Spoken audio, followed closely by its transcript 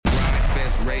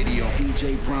Radio.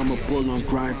 DJ Brahma Bull on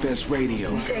Grindfest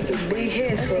Radio. You taking big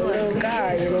hits for a little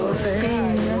guy, you know what I'm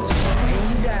saying? And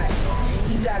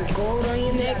you got gold on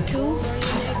your neck too?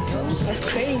 That's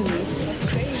crazy.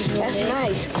 That's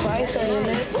nice. Christ on your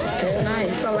neck. That's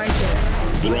nice. I like that.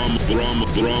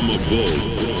 Brahma Bull.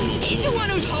 He's the one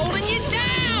who's holding you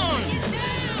down.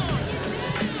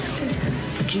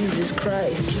 Jesus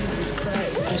Christ.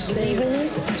 You saving him?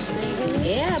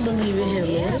 Yeah, I believe in him,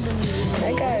 man.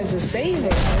 That guy is a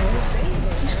savior.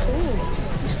 He's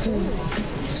cool.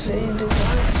 Save the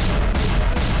life.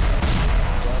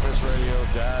 Grindfest Radio,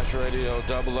 Dash Radio,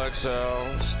 Double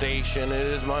XL, Station, it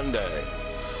is Monday.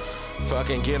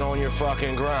 Fucking get on your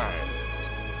fucking grind.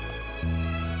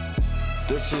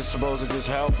 This is supposed to just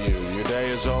help you. Your day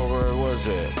is over, what is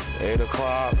it? 8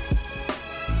 o'clock?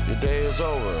 Your day is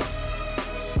over.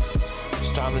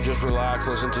 It's time to just relax,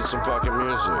 listen to some fucking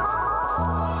music.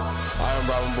 I am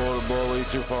Robin Bull, the Bully,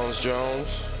 2 Phones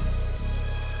Jones.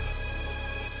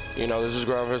 You know, this is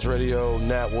Grindfest Radio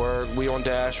Network. We on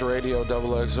Dash Radio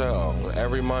Double XL.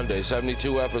 Every Monday,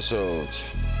 72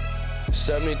 episodes.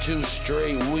 72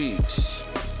 straight weeks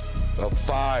of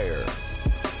fire.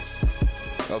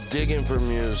 Of digging for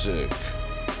music.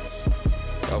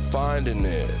 Of finding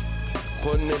it.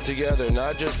 Putting it together.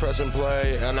 Not just pressing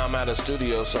play and I'm at a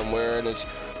studio somewhere and it's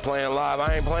playing live.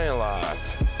 I ain't playing live.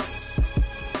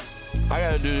 I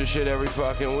gotta do this shit every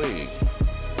fucking week.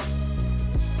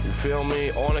 You feel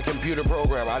me? On a computer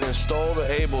program. I done stole the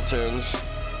Abletons.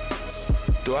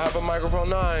 Do I have a microphone?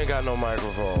 No, I ain't got no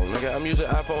microphone. Nigga, I'm using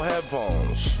Apple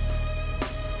headphones.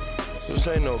 This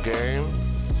ain't no game.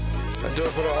 I do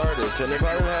it for the artists. And if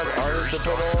I didn't have artists to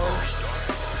put on,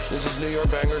 this is New York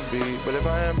Bangers beat. But if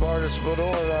I had artists to put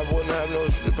on, I wouldn't have no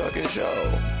fucking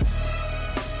show.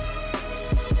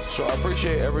 So I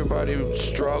appreciate everybody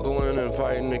struggling and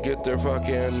fighting to get their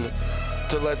fucking,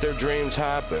 to let their dreams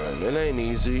happen. It ain't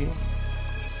easy.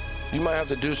 You might have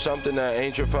to do something that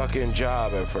ain't your fucking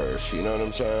job at first, you know what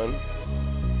I'm saying?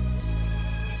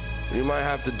 You might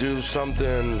have to do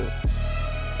something,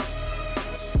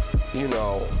 you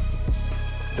know,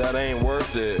 that ain't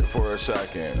worth it for a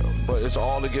second. But it's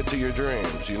all to get to your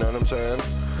dreams, you know what I'm saying?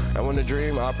 And when the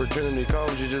dream opportunity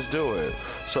comes, you just do it.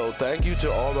 So thank you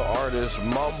to all the artists,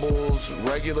 mumbles,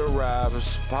 regular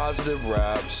raps, positive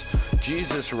raps,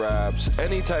 Jesus raps,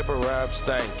 any type of raps,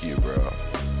 thank you, bro.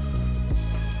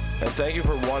 And thank you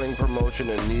for wanting promotion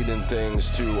and needing things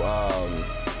to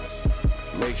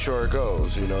make sure it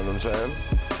goes, you know what I'm saying?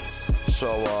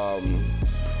 So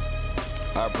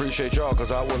I appreciate y'all,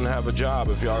 because I wouldn't have a job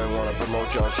if y'all didn't want to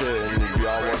promote y'all shit and if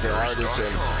y'all wasn't artists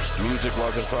and music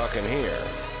wasn't fucking here.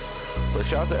 But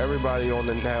shout out to everybody on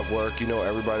the network, you know,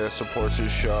 everybody that supports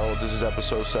this show. This is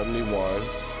episode 71.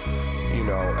 You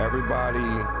know, everybody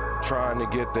trying to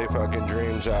get their fucking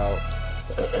dreams out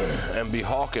and be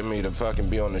hawking me to fucking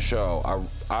be on the show.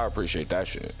 I appreciate that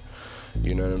shit.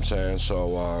 You know what I'm saying?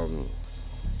 So,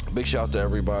 big shout out to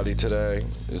everybody today.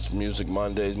 It's Music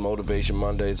Mondays, Motivation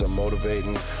Mondays. I'm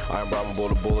motivating. I'm Robin Bull,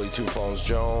 the Bully, 2 Phones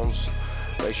Jones.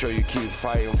 Make sure you keep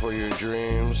fighting for your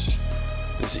dreams.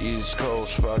 This East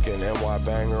Coast fucking NY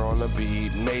banger on the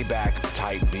beat, Maybach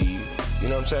type beat. You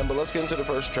know what I'm saying? But let's get into the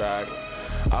first track.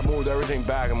 I moved everything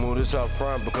back and moved this up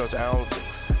front because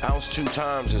ounce 2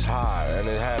 times is high and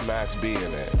it had Max B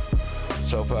in it.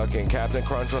 So fucking Captain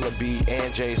Crunch on the beat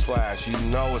and J Splash, you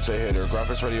know it's a hitter.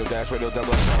 Grindfest Radio, Dash Radio,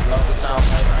 Double XL. Off the top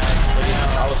like Max,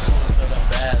 I was doing something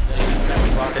bad, never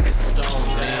rocking this stone,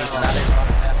 man. Now they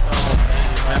rocking that song, man.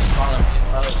 Never calling me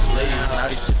ugly. Now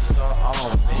these shit is all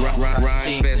on me.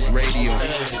 Grindfest Radio.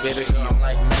 Baby, I'm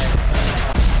like Max.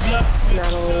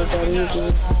 Not only that easy.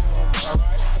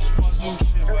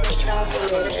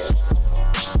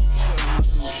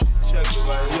 Check it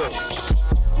right here.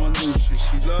 My new shit.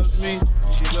 She loves me.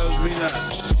 She loves me not.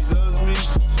 She loves me.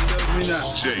 She loves me not.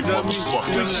 J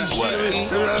motherfucking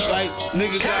Splash. Like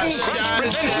nigga got shot,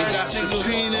 nigga got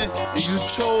subpoenaed, and you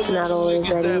told Not only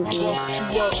niggas that that easy. bumped you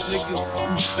up, nigga.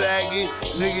 You faggot,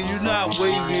 nigga. You not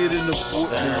wavier than the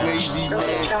wavy man.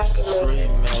 Free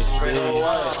Max B,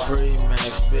 free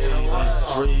Max B,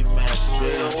 free Max B,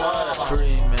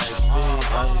 free Max B,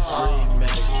 free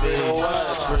Max B,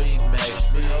 free Max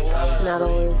B, Not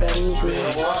only that easy.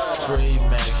 free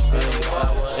Max B.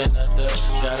 Sour in the dust,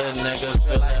 got a nigga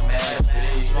feeling Max B.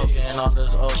 Smoking on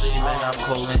this OG, man, I'm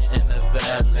coolin' in the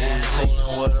valley.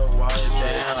 Coolin' with a white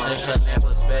bag, nigga name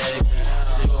was Baggy.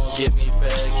 She gon' get me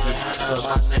baggy, cause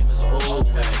my name is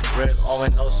Oopie. Rick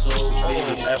Owen, no Soup B.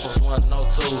 Apples 1, no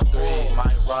 2, 3.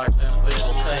 Might rock them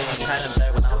 15. Had him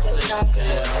back when I was 16.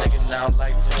 Nigga now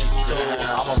like 22.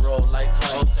 I'ma roll like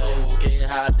 22. Getting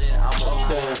high, then I'ma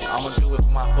cool. I'ma do it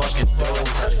for my fucking food.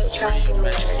 Free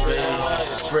Max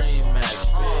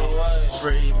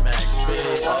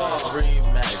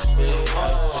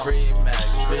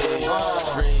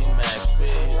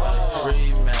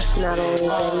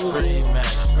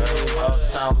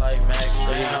Max,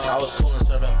 baby. I was cool and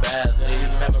serving badly.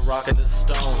 Remember rocking the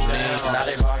stone, man. Now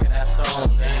they rocking that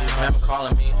song, man. Remember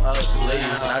calling me ugly.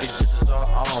 Now these bitches are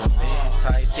on me.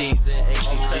 Tight tees and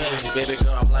ACG. Baby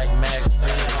girl, I'm like Max,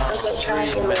 baby.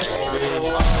 Free Max, baby. Free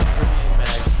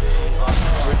Max, baby.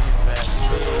 Free Max,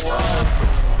 baby.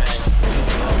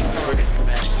 Free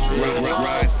Max, baby.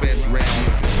 Ride Fest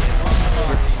Radio.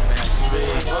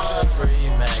 Free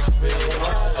Max, baby.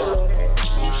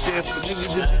 You said for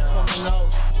niggas that be coming out.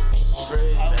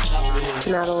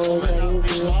 Not only that When I easy.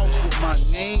 came out with my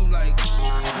name, like,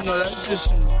 you know, that's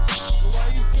just some. Why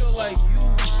you feel like you?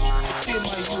 It seems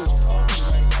like you was talking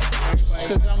like everybody.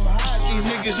 Cause I'm hot. These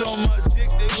niggas on my dick,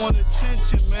 they want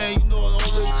attention, man. You know, all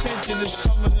the attention is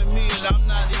coming to me, and I'm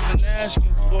not even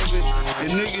asking for it.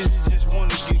 And niggas just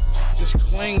want to just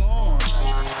cling on.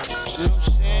 You know what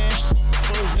I'm saying?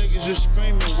 First niggas was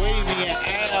screaming, wavy and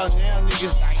out. Now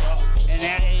niggas like, oh, and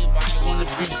now everybody want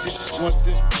to be this, want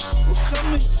this. Well,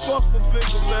 come and fuck a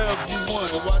bigger laugh if you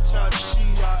want. Watch how I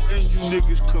end you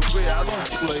niggas' career. I don't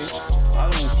play.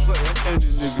 I'm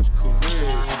ending niggas'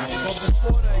 careers, man. But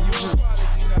before that, you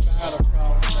probably never had a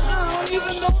problem. I don't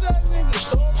even know that nigga.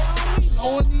 So about me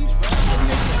knowing these rapper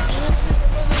niggas.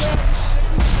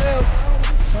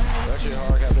 That shit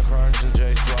hard, Captain Crunch and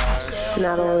J Splash.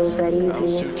 Not only that That was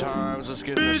easy. 2 times. Let's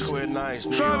get into Squid Nice,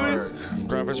 New York.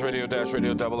 Grandpa's Radio Dash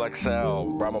Radio Double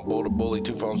XL. Brahma Bull the Bully,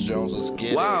 2 Phones Jones. Let's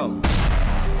get it.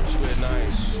 Squid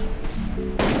Nice.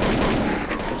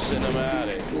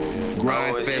 Cinematic.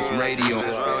 Grind Fest Radio.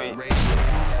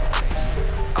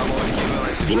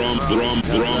 Brahma Bull.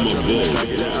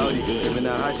 Sipping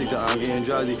that hot TikTok, I'm getting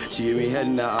drowsy. She give me head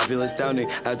and now I feel astounding.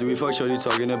 After we fuck, shorty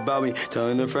talking about me.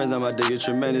 Telling her friends I'm about to get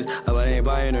tremendous. I ain't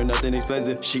buying her nothing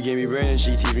expensive. She gave me brain and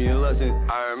she teach me a lesson.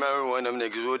 I remember when them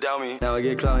niggas would doubt me. Now I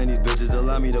get clout and these bitches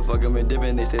allow me to fuck them and dip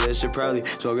and they say that shit proudly.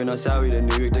 Smoking on Salary to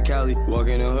New York to Cali.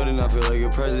 Walking the hood and I feel like a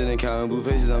president. Counting blue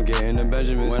faces, I'm getting them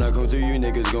Benjamins. When I come through, you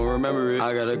niggas gon' remember it.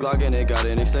 I got a Glock and it got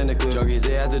an extended clip. Junkies,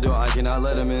 they at the door, I cannot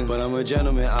let them in. But I'm a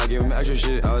gentleman, I give them extra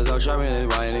shit. I was out shopping and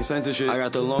buying expensive shit. I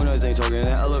got the long nose, ain't talking an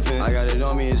elephant. I got it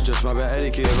on me, it's just my bad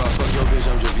etiquette. If I fuck your bitch,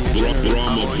 I'm just being generous.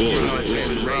 Brahma Bull.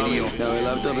 Radio. Now we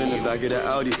left up in the back of the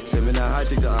Audi. Sipping that hot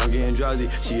TikTok, I'm getting drowsy.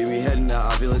 She give me head and now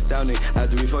I feel astounding.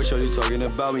 After we fuck, shorty talking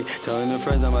about me. Telling her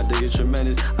friends I'm about to get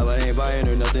tremendous. I ain't buying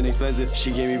her nothing expensive. She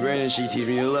gave me brain and she teach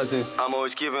me a lesson. I'm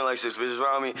always keeping like 6 bitches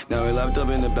around me. Now we left up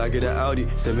in the back of the Audi.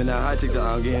 Sipping that hot TikTok,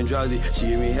 I'm getting drowsy. She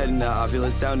give me head and now I feel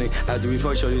astounding. After we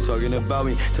fuck, shorty talking about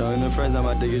me. Telling her friends I'm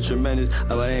about to get tremendous.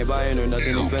 I ain't buying her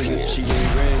nothing expensive. She gave me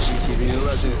brain and she teach me a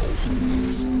lesson.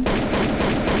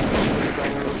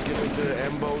 Let's get into the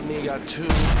Embo Knee. Got 2.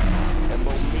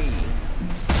 Embo Me.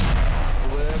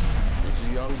 Flip. This is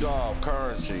Young Dolph.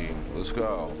 Currency. Let's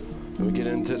go. Let me get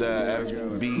into the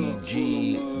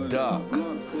FBG Duck.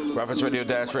 Reference Radio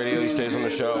Dash Radio. He stays on the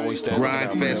show. We stand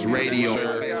Grind Fest Radio.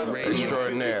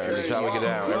 Extraordinaire. This is how we get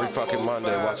down. Every fucking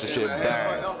Monday. Watch the shit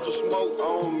bang.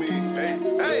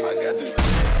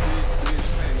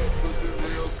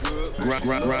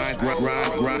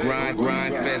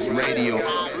 Grind Fest Radio.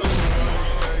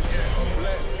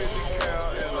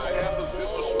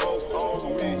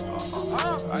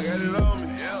 I got it on me,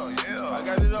 I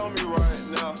got it on me right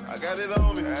now. I got it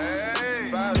on me.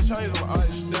 5 chains, I'm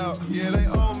iced out. Yeah, they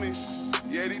on me.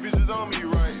 Yeah, these bitches on me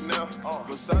right now.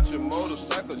 Versace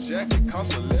motorcycle jacket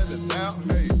costs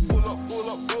 $11,000. Hey, pull up.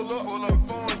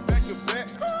 Phones back to back.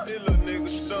 This little nigga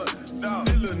stuntin'.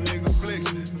 This little nigga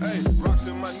flexin'. Hey, rocks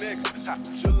in my neck.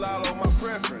 Gelato my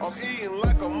preference. I'm eating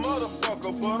like a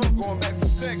motherfucker, but I'm going back for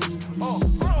seconds.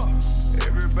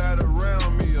 Everybody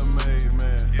around me a made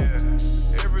man.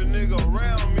 Yeah. Every nigga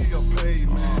around me a paid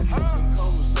man. The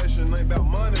conversation ain't about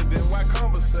money, then why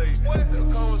conversate? The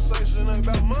conversation ain't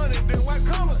about money, then why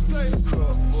conversate?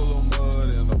 Cup full of mud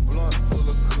and a blunt full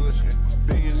of cushion.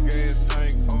 Biggest gas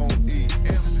tank on E.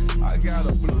 I got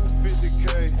a blue 50K,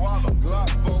 Glock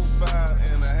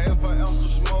 45, and a half an ounce of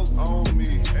smoke on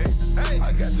me. I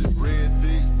got this red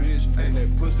thick bitch, and that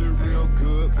pussy real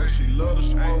good, but she love to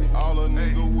smoke all a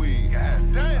nigga weed.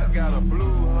 I got a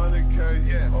blue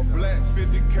 100K, a black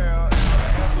 50 cal, and a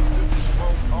half a zip of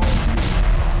smoke on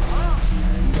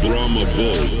me. Brahma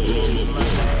Bull.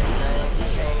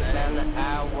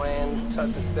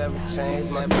 Touch the 7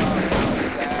 chains, my dog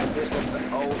outside, bitch at the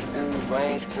old school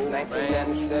range.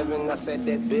 1997, I said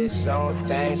that bitch on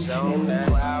things. In the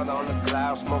crowd, on the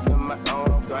cloud, smoking my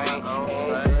own grain.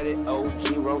 Dirty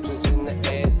OG roaches in the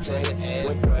AJ.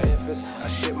 With breakfast, I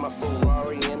ship my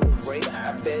Ferrari in the race.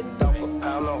 I bet off a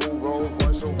pound on who roll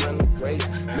Royce or win the race.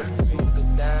 Lift the smoker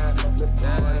down, lift the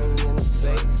money in the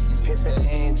safe. Pimpin'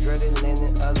 and dreading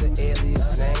and other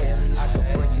alias names. I can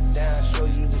break it down, show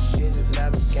you the shit is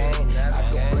not a game.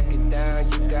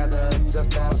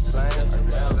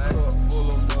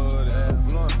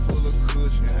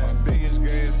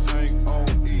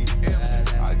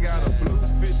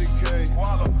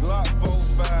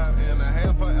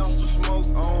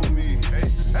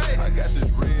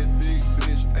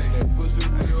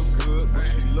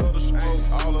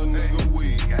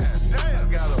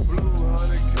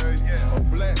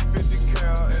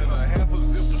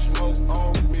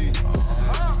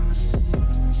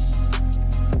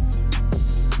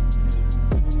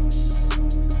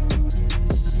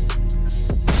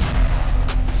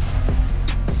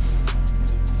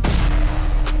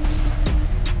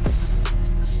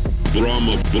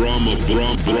 Brahma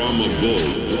Bull.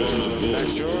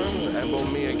 Next joint,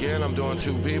 Embo Me Again. I'm doing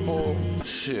two people.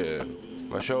 Shit.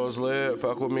 My show is lit.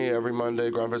 Fuck with me every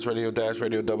Monday. Grindfest Radio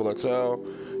 -Radio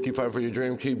XXL. Keep fighting for your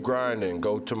dream. Keep grinding.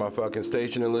 Go to my fucking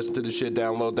station and listen to the shit.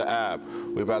 Download the app.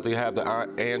 We're about to have the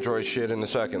Android shit in a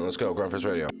second. Let's go. Grindfest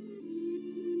Radio.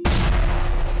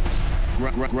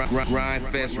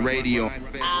 Grindfest Radio.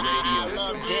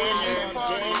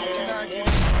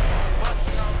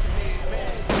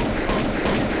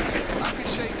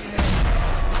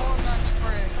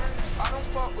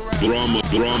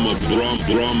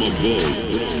 Brahma Bull.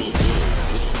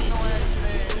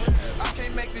 I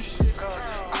can't make this shit up.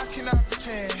 I cannot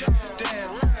pretend.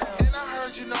 Damn. And I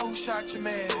heard you know who shot your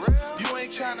man. You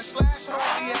ain't trying to slash,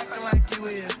 only acting like you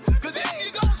is. Cause if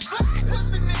you gon' slide,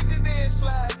 pussy nigga, then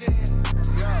slide in.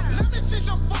 Let me see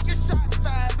some fucking shot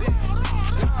fired in.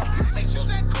 Let me shoot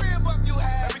that crib up you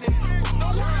had in.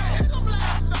 Don't wanna hear them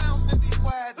loud sounds to be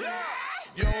quiet.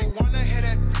 You don't wanna hear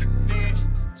that then.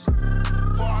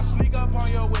 Before I sneak up on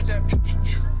you with that.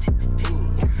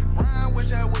 Rhyme with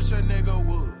that, wish a nigga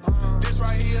would. This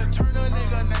right here, turn a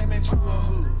nigga name into a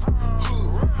hood.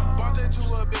 Bumped into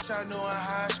a bitch I knew in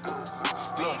high school.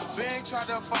 Bang tried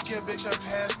to fuck your bitch up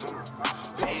past her.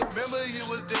 Remember you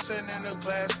was dissing in the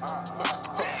classroom.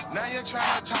 Now you're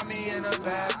trying to tie me in a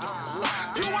bathroom.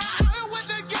 You were out with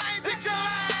the gang, bitch, you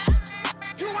lying.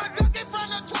 You were ducking from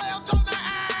the 12 to the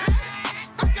eye.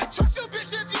 I can trust you,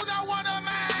 bitch, if you don't want a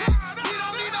man. We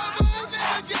don't need no new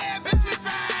niggas, yeah, bitch, we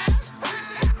fine.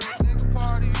 Nigga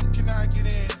party, you cannot get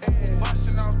in.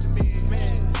 Busting off the mid,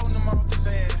 pulling them off the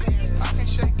sand. I can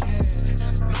shake your hand.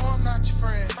 No, I'm not your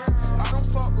friend. I don't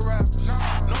fuck with rappers. No,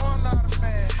 I'm not a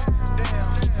fan. Damn,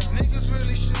 niggas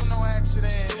really shoot no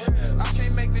accident. I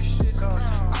can't make this shit up.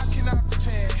 I cannot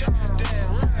pretend.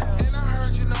 Damn, and I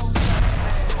heard you know who got your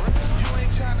man. You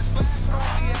ain't trying to slash,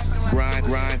 only acting like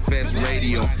Grindfest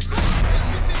Radio.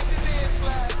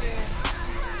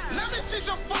 Let me see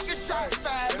some fucking shot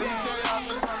fired in.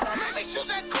 Let me shoot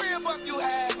that crib up you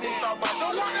had in. Don't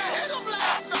wanna hear them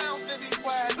loud sounds to be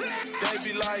quiet. They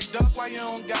be like, duck, why you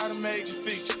don't got a major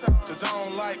feature? Cause I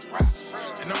don't like rap,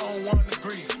 and I don't wanna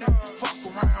agree. Fuck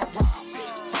around, rob.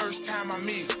 First time I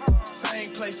meet,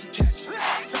 same place you catch,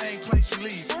 same place you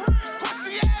leave.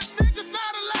 Pussy ass niggas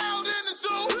not allowed in the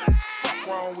zoo. Fuck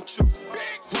wrong with you?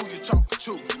 Who you talking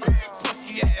to?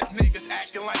 Pussy ass niggas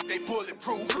acting like they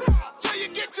bulletproof. Till you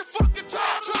get your fucking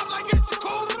tongue dropped like it's a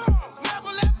cool.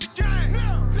 Never left the game,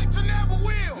 picture never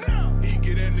will. He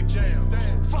get in the jail,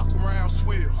 fuck around,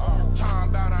 swill. Time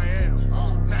about I am,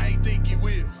 now he think he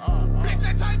will. Bitch,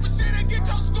 that type of shit and get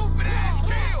your stupid ass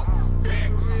killed.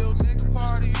 Big real nigga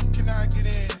party, you cannot get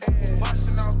in.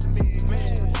 Busting off the mid,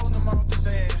 pulling them off the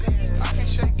sand. I can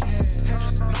shake your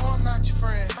hand, no, I'm not your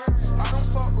friend. I don't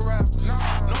fuck with rappers, no,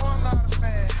 I'm not a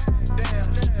fan. Damn,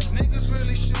 niggas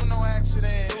really shoot no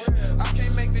accident. I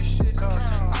can't make this shit up,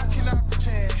 I cannot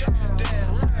pretend.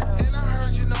 Damn, and I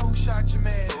heard you know who shot your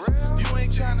man. You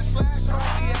ain't trying to slash,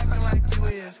 only acting like you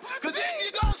is. Cause if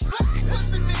you gon' slide,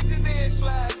 pussy nigga, then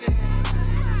slide in.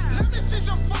 Let me see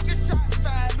some fucking shot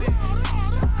fired in.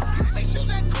 Let me shoot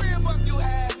that crib up you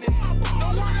had in.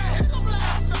 Don't wanna hear them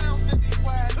loud sounds to be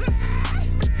quiet.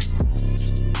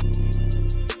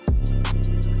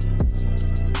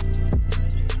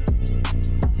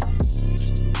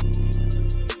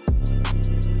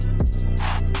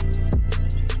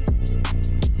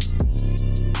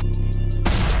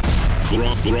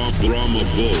 Brahma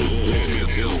Bull.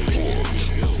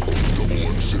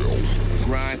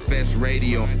 Grindfest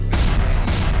Radio.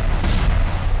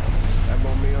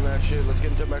 Embo Me on that shit. Let's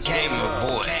get into Mexico. Gamer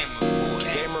boy.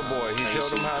 He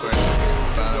showed them how to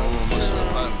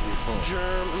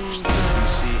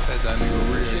shit, that's our nigga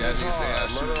real. Y'all niggas say I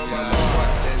shoot me. I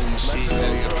watch that in the shit. That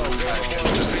nigga probably like that.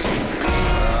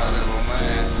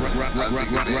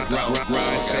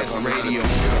 Grindfest Radio.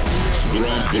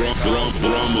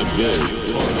 Brahma Bull.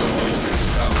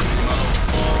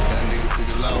 That nigga took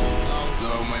it low.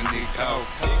 Little money nigga caught.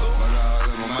 But all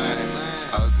in my mind.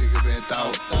 I was thinking bad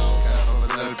thought. Got up a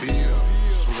little pill.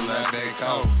 Spook a lot back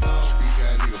out. Street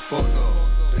got nigga fucked up.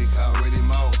 They caught ready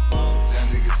mouth. That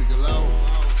nigga took it low.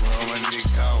 Little money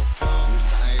nigga caught. Used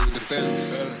to hang with the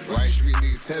fellas. Right street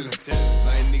nigga tell him.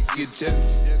 Like nigga get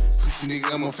jealous. Pussy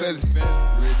nigga, I'm a felon.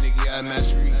 Real nigga out in that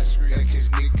street. Gotta catch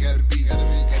nigga, gotta be. Got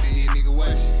the head nigga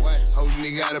watch it. Hold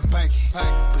nigga out of pocket.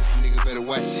 Pussy nigga better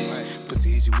watch it.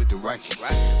 Pussy hit you with the rocket.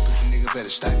 Pussy nigga better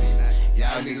stop it.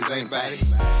 Y'all niggas ain't body.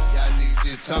 Y'all niggas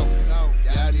just talking.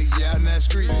 Y'all niggas out in that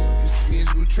street. Used to be in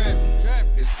school trapping.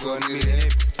 It's going to be happy.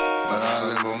 But all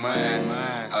in my mind.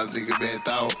 I was thinking bad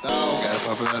thought. Gotta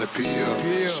pop another pill.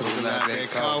 Smoking out that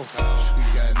cow.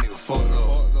 Street got nigga fucked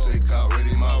up. They caught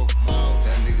ready mouth.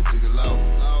 That nigga took it low.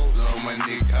 Love my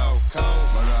nigga out.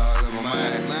 Murder all in my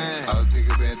mind. I was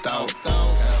thinking bad thought. Got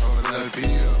off another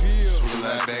pill. Smoking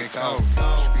like back out.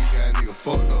 Street got nigga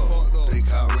fucked up. They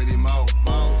caught ready mouth.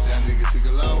 That nigga took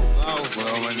it low.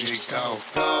 Murder my nigga out.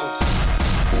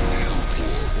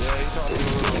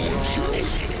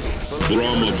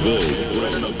 Drama Boy.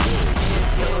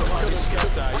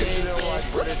 You know what?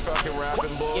 British fucking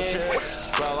rapping bullshit.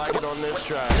 But I like it on this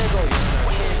track.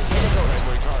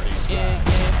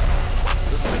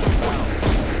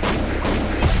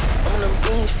 I'm on them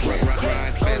beans flip.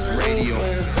 Ride Fest Radio.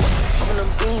 I'm on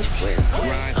them beans flip.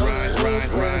 Ride Fest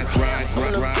Radio. I'm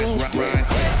on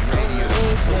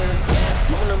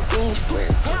them beans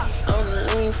flip. I'm on the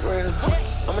lean flip.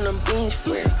 I'm on them beans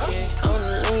flip. I'm on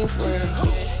the lean flip.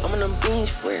 I'm on them beans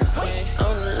flip. I'm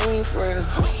on the lean flip.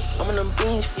 I'm on them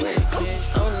beans flip.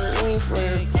 I'm on the lean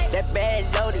flip. That bad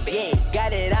loaded, yeah,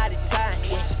 got it all the time.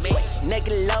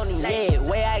 Nickelodeon, yeah,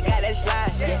 way I got that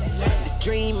slide, yeah. The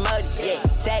dream mode, yeah,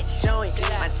 tat showing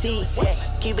my teeth, yeah.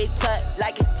 Keep it tucked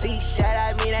like a t-shirt,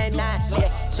 I mean that nice, yeah.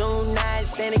 2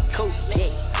 9s and a coupe,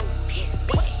 yeah.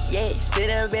 Yeah, sit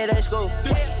up at the school.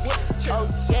 Oh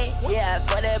yeah, yeah,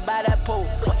 for that by the pool.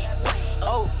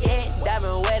 Oh yeah,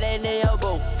 diamond wedding in your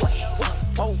boot.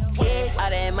 Oh yeah, all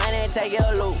that money take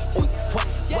your loot.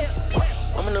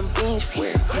 I'm on them beans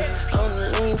flip. I'm on the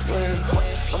lean flip.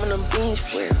 I'm on them beans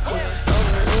flip. I'm on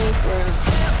the lean flip.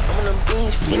 I'm on them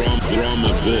beans flip.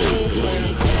 Drama Boy.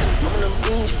 I'm on them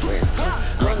beans flip.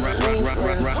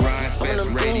 Ride Fest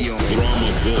Radio. Drama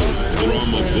Boy.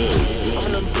 I'm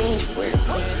on them beans flip.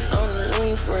 I'm on the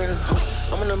lean flip.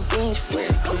 I'm on them beans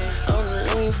flip. I'm on the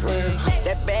lean flip.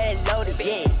 That bad loaded,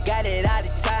 yeah, got it all the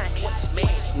time.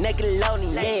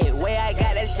 Nickelodeon, yeah, way I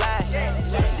got that slide.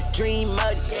 The dream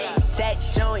mode, yeah, tat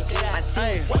showing my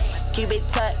teeth. Keep it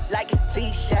tucked like a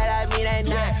t-shirt, I mean that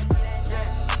nice.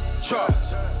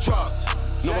 Trust.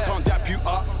 No one can't dap you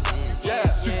up. Yeah,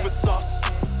 super sus.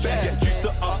 Better get used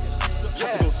to us.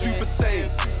 Had to go super saiyan.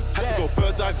 Had to go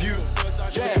bird's eye view.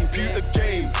 It's a computer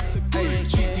game. Hey,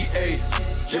 GTA.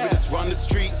 Yeah, we just run the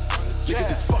streets.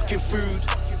 Niggas is fucking food.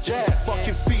 Just a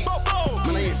fucking feast.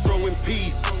 Man, I ain't throwing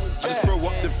peas. I just throw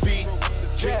up the V.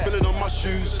 Drinks spilling on my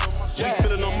shoes. Drinks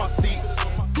spilling on my seats.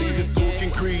 Niggas is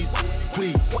talking grease.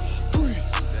 Please, breathe.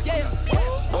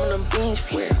 I'm on them beans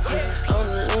flip. I'm on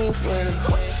the lean flip.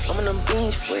 I'm on them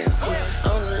beans flip.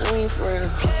 I'm on the lean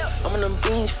flip. I'm on them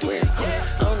beans flip.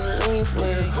 I'm on the lean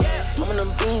flip. I'm on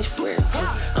them beans flip.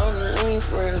 I'm on the lean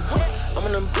flip. I'm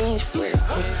on them beans flip.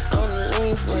 I'm on the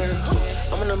lean flip.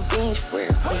 I'm on them beans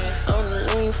flip. I'm on the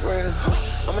lean flip.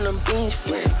 I'm on them beans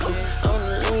flip. I'm on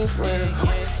the lean flip.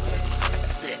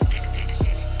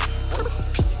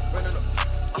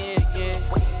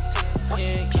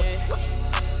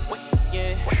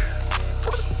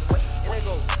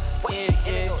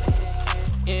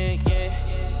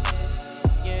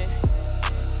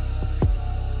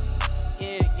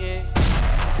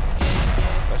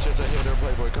 That shit's a hitter,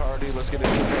 Playboy Cardi. Let's get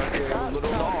into fucking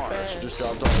Little Nars. Just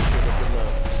dropped all the shit up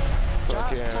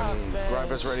in the fucking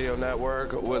Ride Radio Network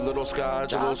with Little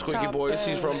Scotch, a little squeaky voice.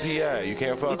 He's from PA. You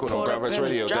can't fuck with him. Ride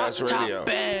Radio, that's radio.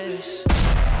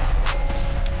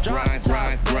 Ride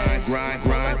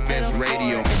Fest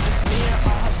Radio. It's just me and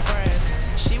all her friends.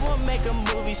 She won't make a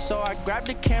movie, so I grabbed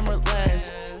the camera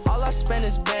lens. All I spend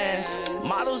is bands,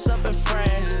 models up in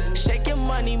friends. Shaking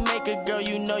money, make a girl,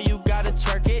 you know you gotta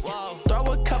twerk it. Throw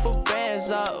a couple bands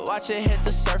up, watch it hit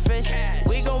the surface.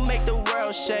 We gon' make the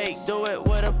world shake, do it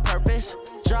with a purpose.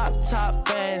 Drop top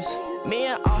bands, me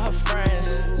and all her friends.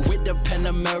 With the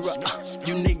Panamera,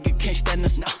 you nigga can't stand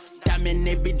us. Diamond,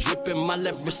 they be dripping, my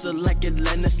left wrist like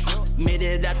Atlantis. Made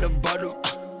it at the bottom,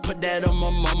 put that on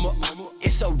my mama.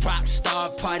 It's a rock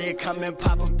star party, come and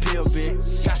pop a pill,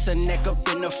 bitch. Got some neck up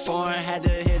in the foreign, had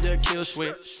to hit a kill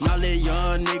switch. All the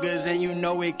young niggas, and you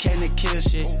know it can't kill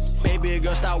shit. Baby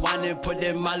girl, stop whining, put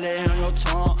that molly on your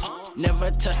tongue.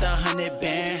 Never touched 100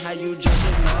 band, how you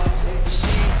jumping up?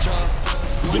 She drunk.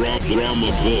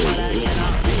 Drama Boy.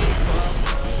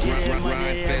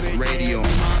 Ride Fest Radio.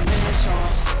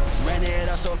 Ran it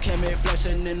up, so came in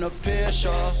flexing in the picture.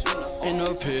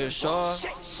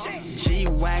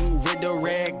 G-Wagon with the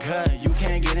red cut, you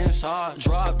can't get inside.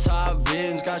 Drop top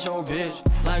bins, got your bitch,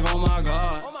 like oh my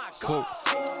god. Cool.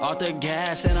 Off the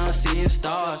gas and I'm seeing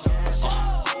stars.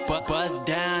 But bust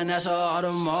down, that's all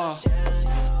the more.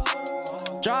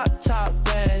 Drop top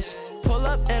bands, pull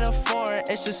up in a foreign,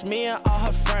 it's just me and all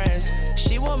her friends.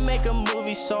 She won't make a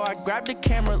movie, so I grabbed the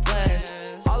camera lens.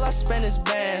 All I spend is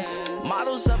bands,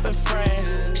 models up in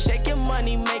friends. Shaking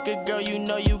money, make a girl, you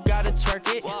know you gotta twerk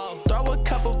it. Throw a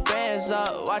couple bands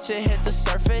up, watch it hit the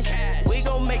surface. We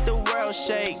gon' make the world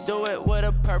shake, do it with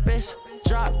a purpose.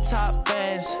 Drop top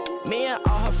bands, me and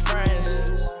all her friends.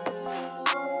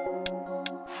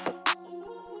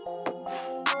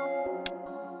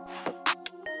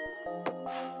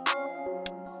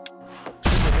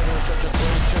 Such a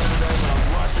great show today, but I'm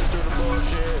rushing through the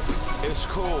bullshit. It's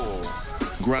cool.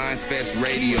 Grindfest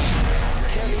Radio.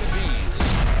 Kenny Beats.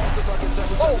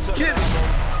 Oh, get it.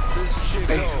 This shit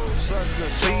goes. Such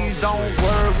good Please don't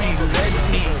worry, let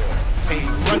me. Hey,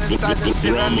 run inside the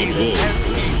shit, I need an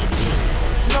SP.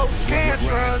 No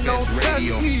scantron, no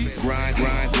test me.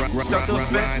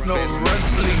 Self-defense, no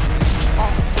wrestling.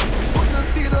 Put the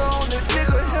cedar on the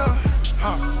nigga here.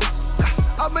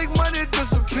 I make money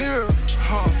disappear.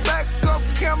 Back up,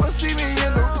 camera, see me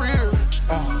in the rear.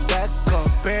 Back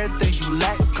up, everything you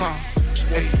lack,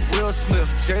 Hey, Will Smith,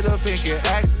 Jada Pinkett,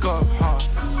 act up,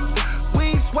 We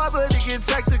ain't swap, but it get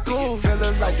tactical.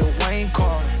 Feeling like a Wayne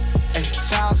Carter, hey,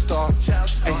 child star.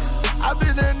 Hey, I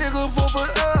been that nigga for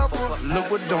forever.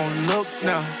 Look what don't look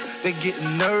now, they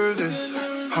getting nervous.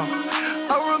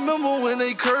 I remember when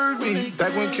they curved me,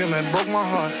 back when Kim had broke my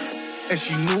heart, and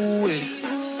she knew it.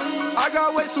 I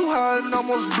got way too high and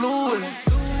almost blew it.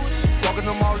 Walking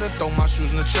the mall and throw my shoes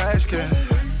in the trash can.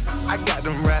 I got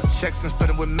them rap checks and split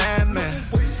them with Man.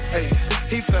 Hey,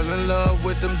 he fell in love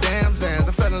with them damn Zans.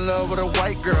 I fell in love with a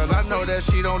white girl. I know that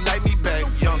she don't like me back.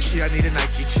 Young kid, I need a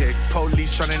Nike chick.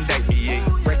 Police tryna indict me, yeah.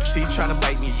 Record teeth tryna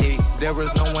bite me, yeah. There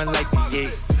is no one like me, yeah.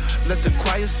 Let the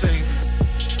choir sing.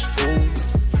 Ooh,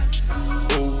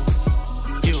 ooh,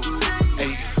 you,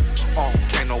 hey. Oh,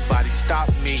 can't nobody stop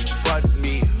me but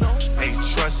me. Hey,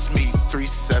 trust me,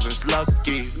 3-7's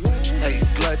lucky. Hey,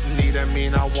 gluttony, that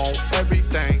mean I want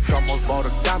everything. Almost bought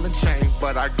a diamond chain,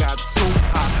 but I got too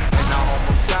high. And I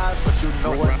almost died, but you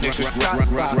know what nigga got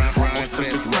by. Almost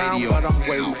touched the ground, but I'm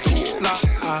way too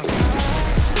fly.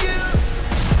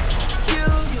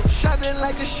 Yeah, shining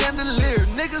like a chandelier.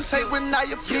 Niggas hate when I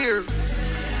appear.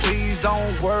 Please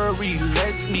don't worry,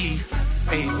 let me.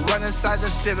 Hey, run inside the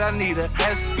shit, I need a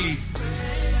SP.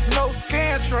 No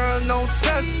scantron, no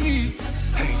test me.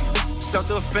 Hey,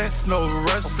 self-defense, no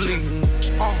wrestling.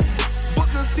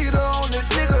 Book a cedar on the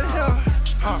nigga here.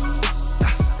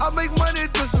 I make money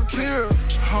disappear.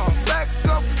 Back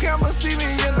up, camera, see me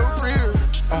in the rear.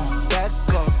 Back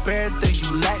up, everything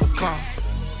you lack,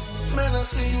 Man, I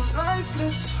see you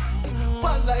lifeless.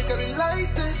 Why like I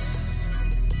like this?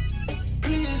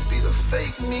 Please be the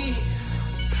fake me.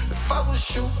 If I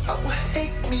was you, I would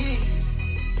hate me.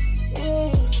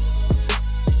 Ooh.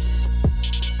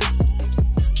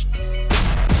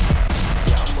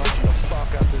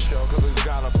 Fuck out this show because it's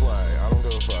gotta play. I don't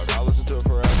give a fuck. I'll listen to it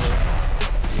forever.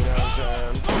 You know what I'm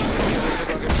saying? It's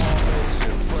fucking Paul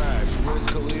Mason, Fresh, Wiz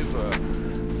Khalifa.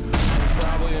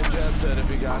 Probably in Jet Set if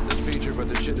you got this feature, but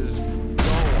this shit is going.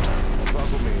 Fuck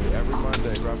with me every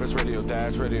Monday. Grindfest Radio,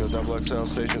 Dash Radio, XXL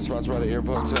station, sponsored by the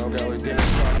Earplugs, Sound Gallery, Dinner.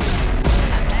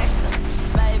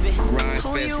 Baby,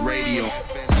 Grindfest Radio.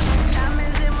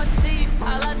 Diamonds in my teeth,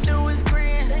 all I do is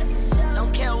grin.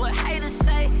 Don't care what haters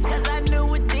say, cause I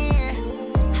knew it then.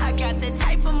 I got that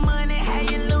type of money, how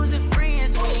you losing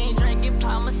friends. We ain't drinking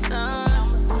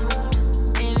Parmesan.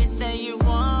 Anything you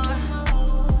want,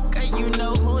 girl, you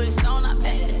know who it's on. I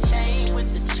match the chain with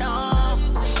the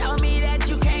charm. Show me that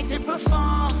you came to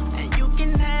perform, and you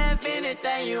can have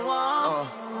anything you want.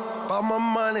 About my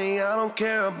money, I don't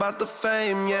care about the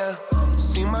fame, yeah.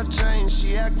 See my chain,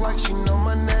 she act like she know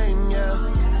my name, yeah.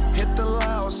 Hit the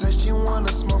loud, say she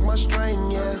wanna smoke my strain,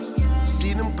 yeah.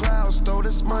 See them clouds, throw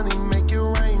this money, make it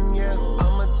rain, yeah.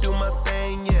 I'ma do my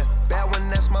thing, yeah. Bad one,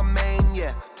 that's my main,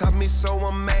 yeah. Taught me so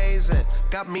amazing,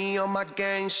 got me on my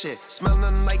gang shit.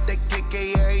 Smelling like that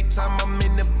KK every time I'm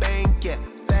in the bank, yeah.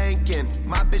 Thinking,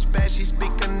 my bitch bad, she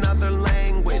speak another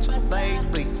language.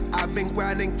 Lately, I've been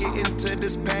grinding, getting to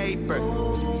this paper.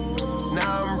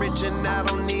 Now I'm rich and I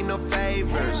don't need no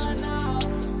favors.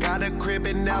 Got a crib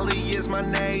and Ellie is my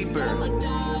neighbor.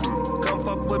 Come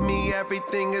fuck with me,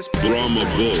 everything is paid. Drama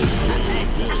Bull.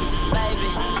 Baby,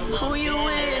 who you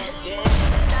with?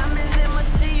 Diamonds in my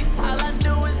teeth, all I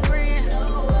do is grin.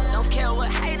 Don't care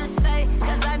what haters say,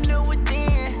 cause I knew it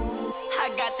then. I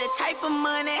got that type of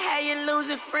money, how you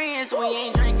losing friends. We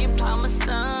ain't drinking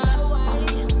Parmesan.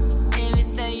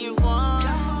 Anything you want,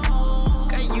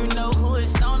 girl, you know who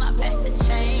it's on. I match the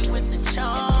chain with the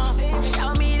charm.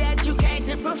 Show me that you came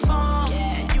to perform,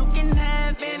 and you can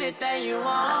have anything you want.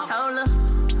 I told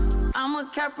her a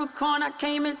Capricorn, I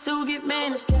came in to get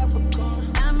managed.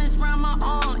 Diamonds round my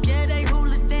arm, yeah, they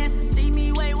hula dancing. See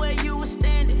me way where you were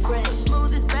standing.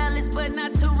 Smooth as balance, but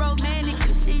not too romantic.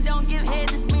 If she don't give head,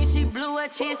 just means she blew her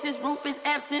chances. Roof is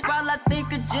absent while I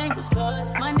think of jingles.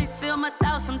 Money fill my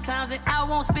thoughts sometimes, and I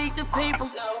won't speak to people.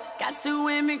 Got 2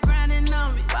 women grinding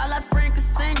on me while I sprinkle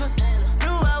singles. Knew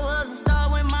I was a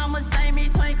star when mama say me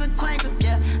twinkle, twinkle.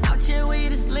 Yeah, out here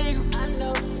weed is legal,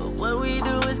 but what we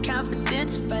do is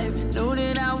confidential. Knew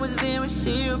that I was in when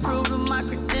she approved of my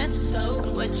credentials.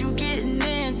 What you getting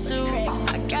into?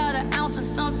 I got an ounce of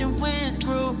something with his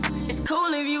groove. It's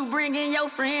cool if you bringing your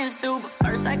friends through, but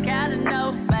first I gotta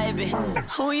know, baby,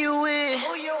 who you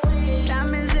with?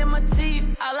 Diamonds in my teeth,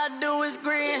 all I do is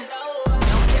grin.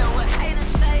 Don't care what haters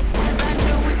say, cause I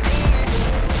knew it then.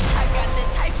 I got the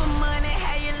type of money,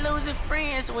 how you losing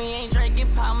friends. We ain't drinking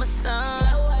Parmesan.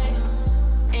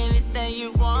 Anything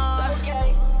you want,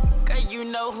 girl, you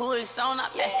know who it's on. I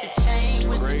match the chain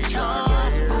with the charm.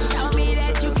 Show me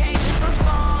that you came to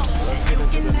perform, that you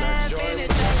can have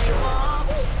anything you want.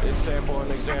 It's sample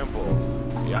and example.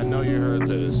 Yeah, I know you heard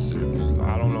this.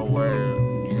 I don't know where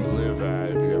you live at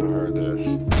if you haven't heard this.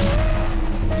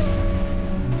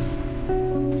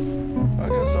 I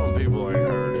guess some people ain't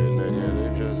heard it,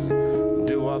 nigga. They just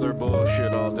do other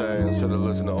bullshit all day instead of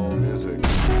listening to old music.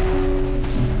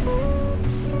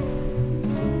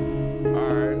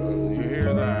 Alright, you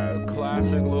hear that?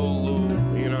 Classic Lil Loop,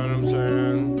 you know what I'm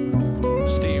saying?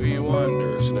 Stevie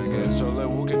Wonders, nigga. So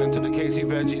we'll get into the Casey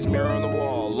Veggies Mirror on the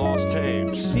Wall, Lost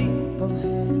Tapes.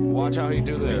 Watch how he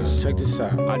do this. Check this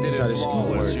out. I did it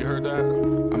flawless. You heard that?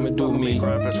 I'ma do me, you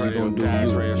gonna do you. You know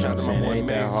what I'm saying? It ain't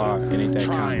that hard, it ain't that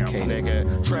complicated.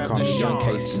 Nigga. Call me Young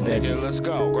Casey Veggies. Let's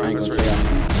go. I ain't gonna tell you.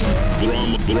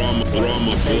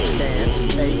 Fake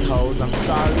dance, fake hoes, I'm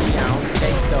sorry, I don't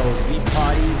take those. We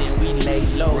party, then we lay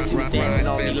low. She was dancing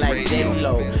on me like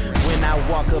J-Lo. When I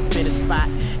walk up in the spot,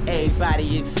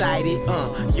 everybody excited.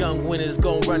 Young winners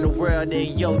gon' run the world,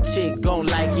 and yo chick gon'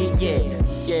 like it, yeah.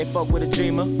 Yeah, fuck with a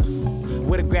dreamer,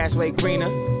 with a grass way greener.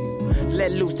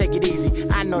 Let loose, take it easy.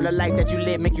 I know the life that you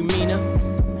live make you meaner.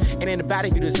 It ain't about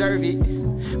if you deserve it,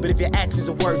 but if your actions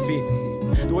are worth it.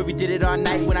 The way we did it all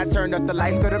night when I turned off the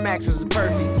lights, cause the max was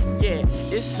perfect. Yeah,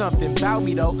 it's something about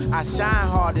me though. I shine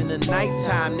hard in the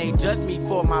nighttime. They judge me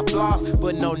for my flaws,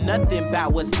 but know nothing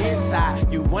about what's inside.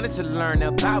 You wanted to learn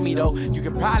about me though. You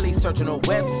could probably search on her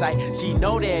website. She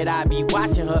know that I be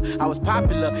watching her. I was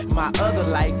popular in my other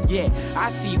life. Yeah,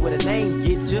 I see what a name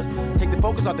get ya. Take the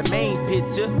focus off the main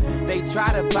picture. They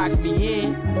try to box me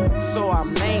in, so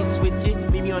I'm lane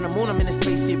switching. Meet me on the moon, I'm in a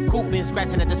spaceship cooping,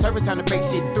 scratching at the surface, time to break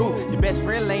shit through. Your best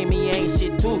friend lame, me ain't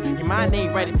shit too. Your mind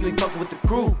ain't right if you ain't fucking with the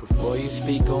crew. Before you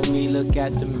speak on me, look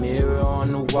at the mirror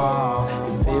on the wall.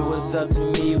 If it was up to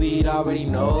me, we'd already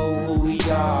know who we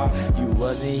are. You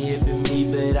wasn't here for me,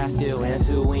 but I still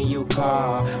answer when you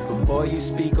call. Before you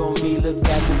speak on me, look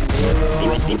at the mirror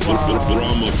on the wall.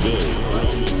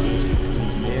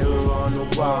 Mirror on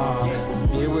the wall.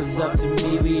 If it was up to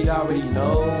me, we'd already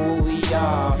know who we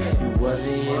are. You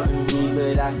wasn't here for me,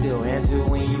 but I still answer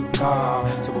when you call.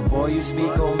 So before you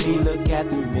speak on me, look at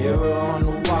the mirror on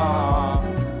the wall.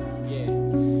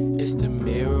 Yeah, it's the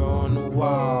mirror on the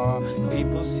wall.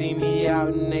 People see me out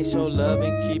and they show love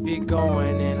and keep it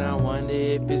going. And I wonder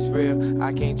if it's real.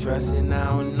 I can't trust it, I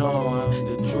don't know.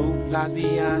 The truth lies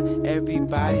beyond.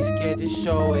 Everybody's scared to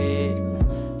show it.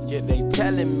 Yeah, they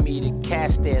telling me to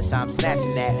cast this, I'm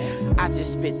snatching that. I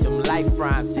just spit them life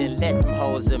rhymes and let them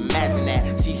hoes imagine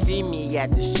that. She see me at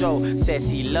the show, says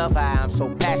she love how I'm so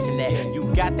passionate. You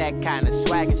got that kind of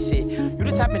swagger shit. You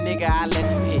the type of nigga I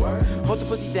let you hit. Hold the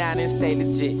pussy down and stay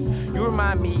legit. You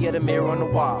remind me of the mirror on the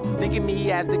wall. Think of me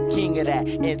as the king of that.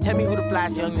 And tell me who the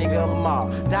flyest young nigga of them all.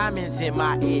 Diamonds in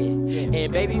my ear.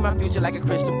 And baby, my future like a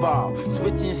crystal ball.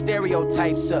 Switching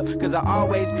stereotypes up, cause I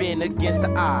always been against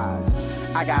the odds.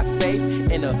 I got faith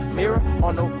in a mirror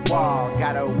on the wall.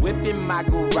 Got a whip in my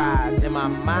garage. In my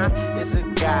mind, it's a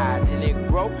God. And it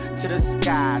grow to the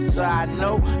sky. So I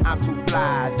know I'm too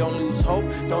fly. Don't lose hope,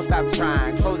 don't stop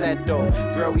trying. Close that door,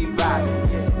 girl, we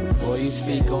vibing. Yeah. Before you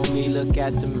speak on me, look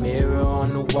at the mirror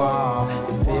on the wall.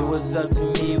 If it was up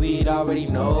to me, we'd already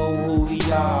know who we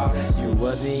are. You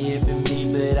wasn't here for me,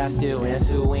 but I still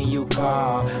answer when you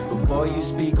call. Before you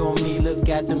speak on me, look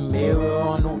at the mirror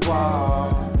on the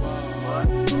wall.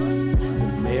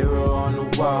 The mirror on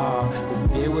the wall.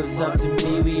 If it was up to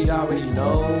me, we'd already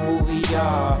know who we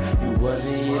are. You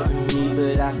wasn't here for me,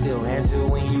 but I still answer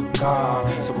when you call.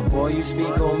 So before you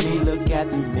speak on me, look at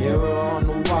the mirror on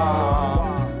the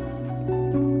wall.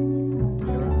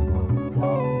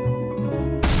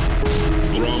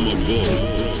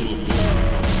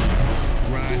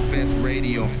 Grindfest Radio.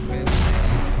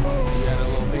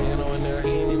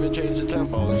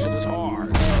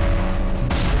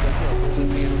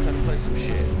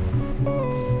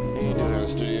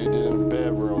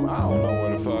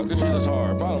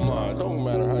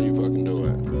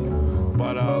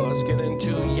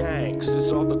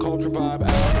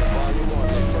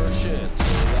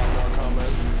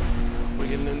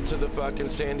 to the fucking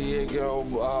San Diego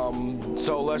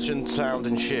Soul Legend sound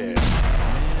and shit.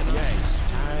 Yanks,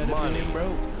 money,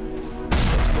 bro.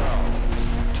 Let's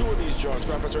go. 2 of these joints,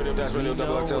 Graphics Radio, Dash Radio,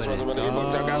 Double XL,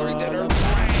 Motel Gallery Dinner.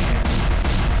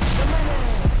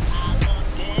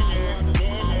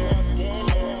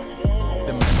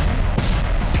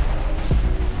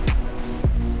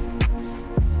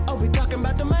 Oh, we talking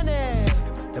about the money.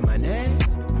 The money.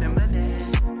 The money.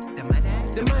 The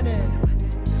money. The money.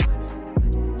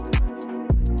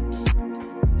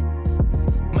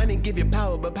 Money give you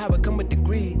power, but power come with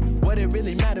degree. What it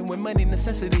really matter when money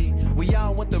necessity? We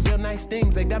all want the real nice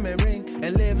things, like diamond ring,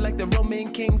 and live like the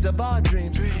Roman kings of our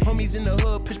dreams. Homies in the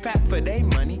hood push pack for their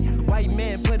money. White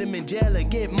man put him in jail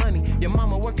and get money. Your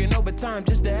mama working overtime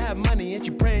just to have money, and she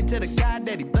praying to the God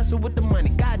that he bless her with the money.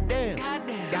 Goddamn,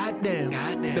 goddamn,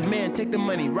 goddamn. The man take the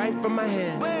money right from my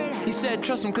hand. He said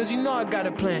trust him cause you know I got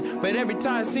a plan. But every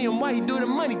time I see him, why he do the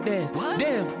money dance?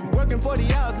 Damn, working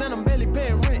 40 hours and I'm barely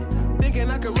paying rent.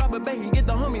 Thinking I could rob a bank and get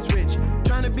the homies rich.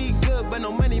 Trying to be good, but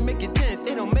no money make it tense.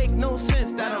 It don't make no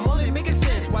sense that I'm only making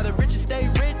sense. Why the rich stay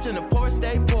rich and the poor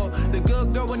stay poor. The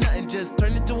good girl with nothing just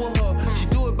turned into a whore. She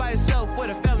do it by herself for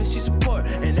the family she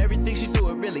support. And everything she do,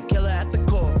 it really kill her at the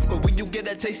core. But when you get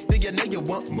that taste, then you know you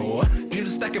want more. Dreams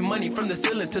of stacking money from the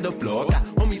ceiling to the floor. Got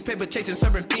homies paper chasing,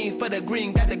 serving fiends for the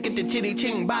green. Gotta get the chitty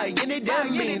ching by any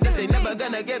damn means. If they never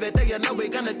gonna give it, then you know we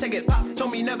gonna take it. Pop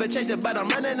told me never change it, but I'm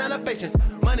running out of patience.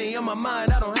 Money on my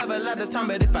mind, I don't have a lot of time.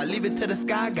 But if I leave it to the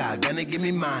sky, God gonna give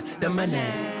me mine. The money,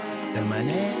 the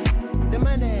money, the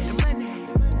money, the money.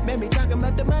 Made me talking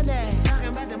about the money. Talking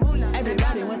about the moolah.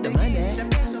 Everybody want the money.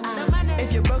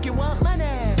 If you're broke, you want money.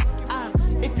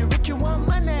 If you're rich, you want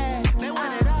money. They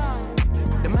want it all.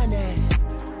 The money.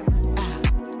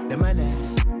 The money.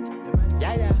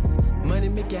 Yeah, yeah. Money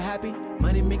make you happy.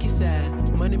 Money make you sad.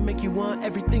 Money make you want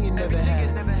everything you never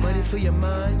had. Money for your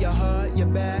mind, your heart, your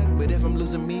bag. But if I'm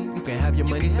losing me, you can have your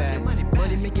money back.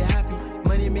 Money make you happy.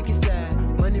 Money make you sad.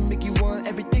 Money make you want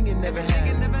everything you never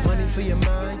had. Money for your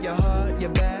mind, your heart, your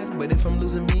bag. But if I'm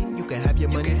losing me, you can have your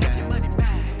money back.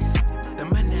 The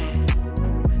money.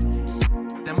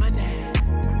 The money.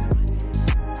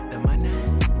 The money.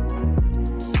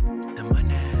 The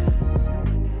money.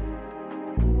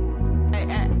 Hey,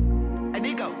 hey. Hey,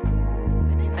 Nico.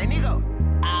 Hey, Nico.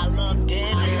 I love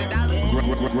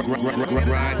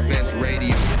Grind Fest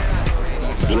Radio.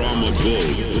 Drama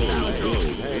Gold.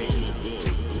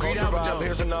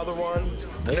 Here's another one.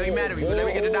 I know you mad at me, but let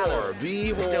me get $1.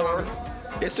 V-Whore.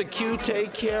 It's a cute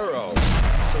take care of.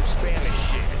 Some Spanish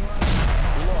shit.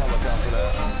 You know I'll look out for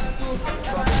that.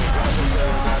 Fucking me,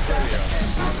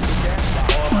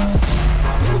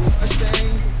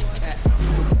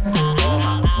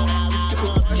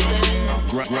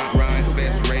 Grind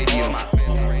Fest Radio.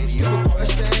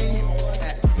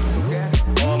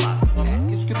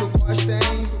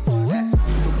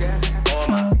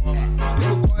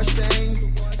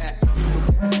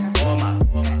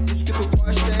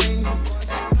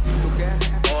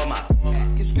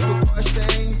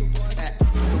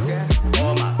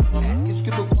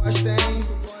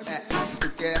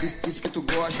 Isso que tu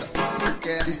gosta, isso que tu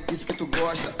quer, isso que tu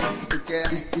gosta, isso que tu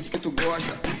quer, isso que tu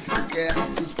gosta, isso que tu quer,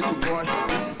 isso que tu gosta,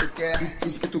 isso que tu quer,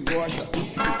 isso que tu gosta,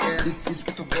 isso que tu quer, isso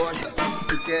que tu gosta, isso que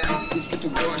tu quer, isso que tu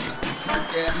gosta, isso que tu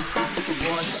quer, isso que tu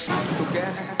gosta, isso que tu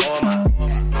quer, toma,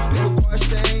 isso que tu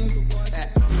gosta, hein?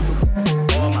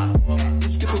 Toma,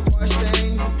 isso que tu gosta,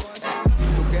 hein?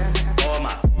 Tu quer,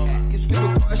 toma, isso que tu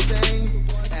gosta, hein?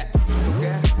 Tu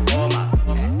quer, toma,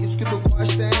 isso que tu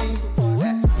gosta, hein?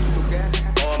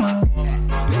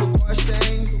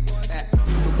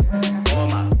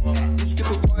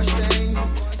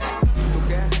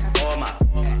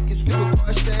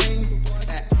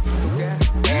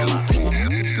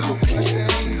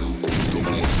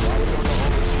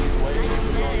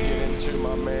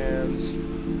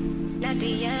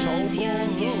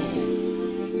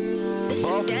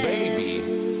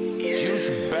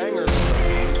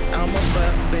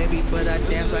 But I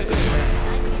dance like a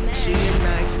man. She a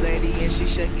nice lady and she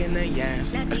shaking her yams.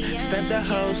 Spent the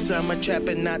whole summer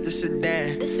trapping out the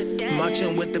sedan.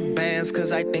 Marching with the bands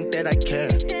cause I think that I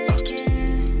can.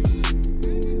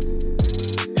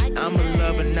 I'm a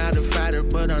lover, not a fighter,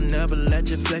 but I'll never let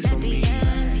you flex on me.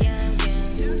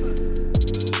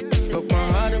 Broke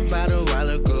my heart about a while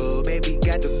ago, baby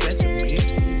got the best of me.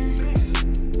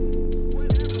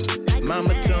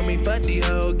 Mama told me, fuck the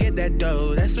hoe, get that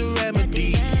dough, that's the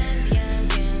remedy.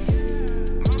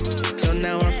 So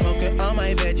now I'm smoking all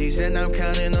my veggies and I'm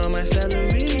counting on my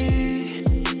celery.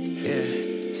 Yeah.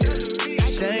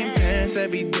 Same pants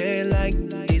every day, like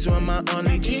these were my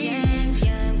only jeans.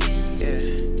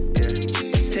 Yeah.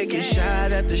 Take it taking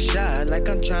shot after shot like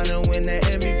I'm tryna win the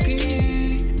MVP.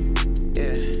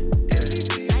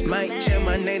 Yeah. Might change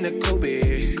my name to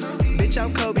Kobe. Bitch,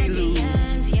 I'm Kobe Lou.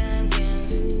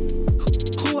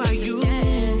 Who are you?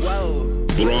 Whoa.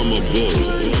 Drama Boy.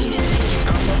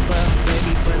 I'm a buff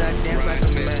baby, but I dance like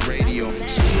a man. Radio.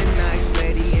 She a nice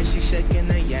lady and she shaking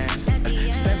her ass.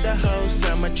 Spent the whole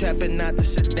summer trapping out the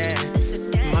sedan.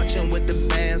 Marching with the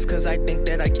bands cause I think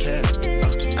that I can.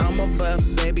 I'm a buff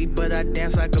baby, but I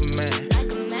dance like a man.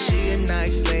 She a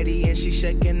nice lady and she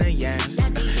shaking her ass.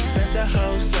 Spent the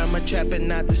whole summer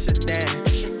trapping out the sedan.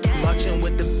 Marching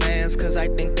with the bands cause I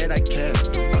think that I can.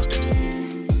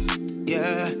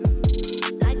 Yeah.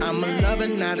 I'm a lover,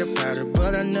 not a powder,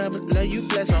 but I never let you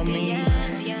bless on me.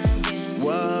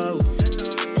 Whoa.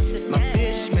 My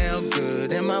bitch smell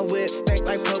good and my whip stank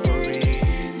like potpourri.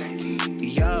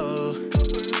 Yo.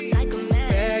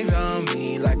 Bags on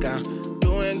me like I'm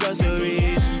doing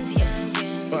groceries.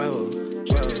 Whoa,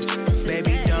 whoa.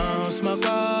 Baby, don't smoke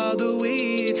all the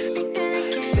weed.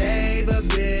 Save a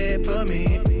bit for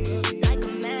me.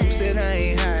 You said I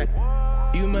ain't hot.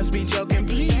 You must be joking,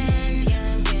 please.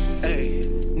 Hey,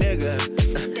 nigga.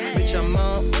 Bitch, I'm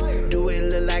on. Do it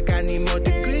look like I need more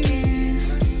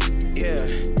degrees? Yeah.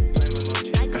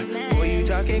 Boy, you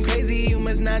talking crazy. You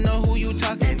must not know who you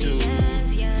talking to.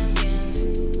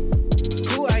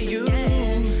 Who are you?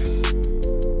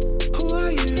 Who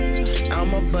are you?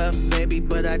 I'm a buff baby,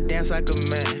 but I dance like a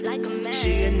man.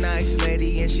 She a nice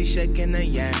lady and she shaking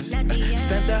her ass.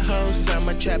 Spent the whole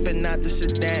summer trapping out the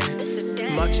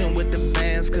sedan. Marching with the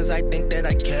bands cause I think that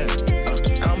I can.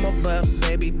 I'm a buff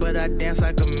baby, but I dance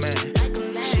like a man.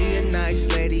 She a nice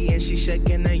lady and she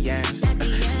shaking her ass.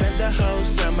 Spent the whole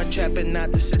summer trapping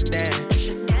out the sedan.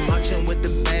 Marching with the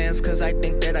bands cause I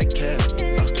think that I can.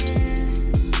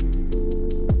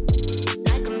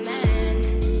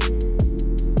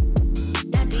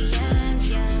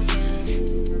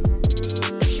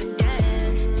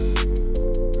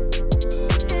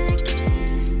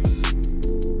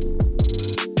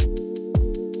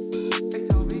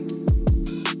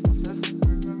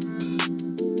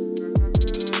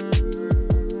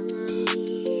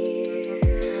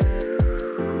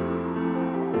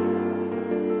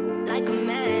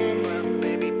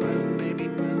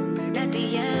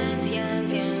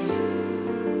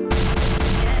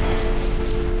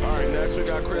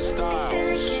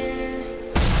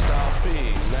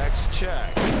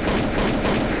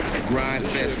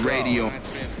 Grindfest Radio.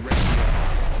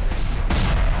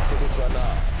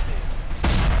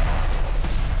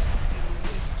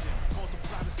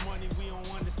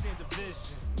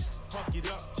 Fuck it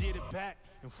up, get it back,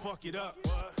 and fuck it up.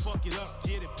 Fuck it up,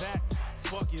 get it back,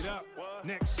 fuck it up.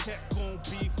 Next check gon'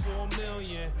 be $4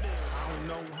 million. I don't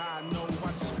know how I know,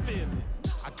 I just feel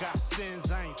it. I got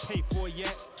sins I ain't paid for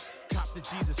yet. Cop the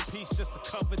Jesus piece just to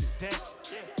cover the debt.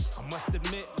 I must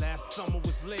admit, last summer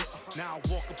was lit. Now I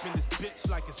walk up in this bitch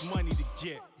like it's money to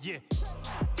get. Yeah.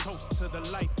 Toast to the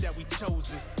life that we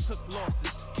chose. Took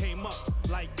losses, came up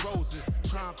like roses.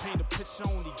 Try and paint a picture,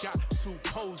 only got two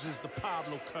poses. The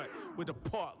Pablo cut with a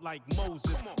part like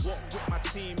Moses. Walk with my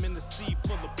team in the sea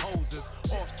full of poses.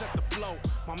 Offset the flow,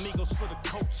 my amigos for the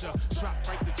culture. Drop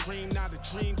right the dream, now the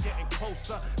dream getting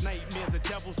closer. Nightmares of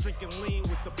devils drinking lean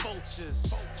with the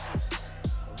vultures.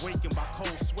 Awakened by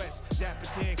cold sweats. Dapper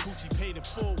Dan Gucci paid in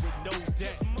full with no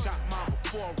debt. Got mine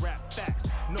before rap facts,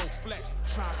 no flex.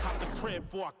 Try and cop the crib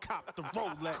before I cop the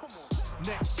Rolex.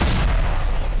 Next year, I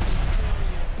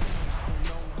don't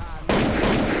know how I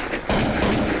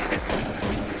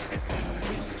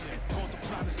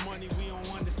multiply this money, we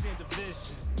don't understand the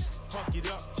vision. Fuck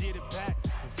it up, get it back,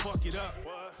 and fuck it up.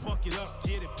 Fuck it up,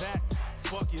 get it back,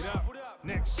 fuck it up.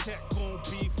 Next check gon'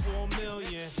 be $4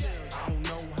 million. I don't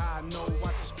know how I know,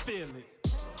 I just feel it.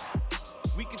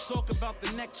 We can talk about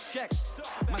the next check.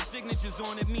 My signature's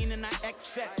on it, meaning I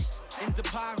accept and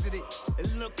deposit it.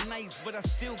 It look nice, but I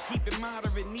still keep it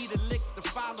moderate. Need a lick to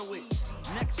follow it.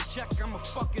 Next check, I'ma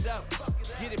fuck it up.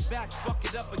 Get it back, fuck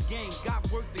it up again.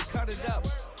 Got work to cut it up.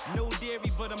 No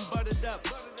dairy, but I'm buttered up.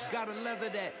 Gotta leather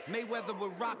that. Mayweather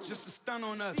with rock just to stun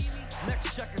on us.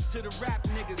 Next check is to the rap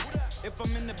niggas. If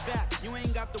I'm in the back, you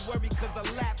ain't got to worry cause I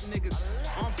lap niggas.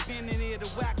 I'm standing here to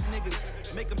whack niggas.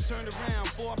 Make them turn around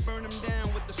before I burn them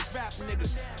down with the strap nigga.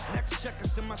 Next check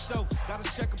is to myself. Gotta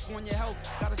check up on your health.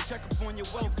 Gotta check up on your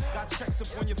wealth. Got checks up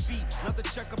on your feet. Another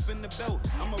check up in the belt.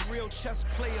 I'm a real chess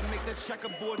player. Make that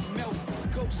checkerboard melt.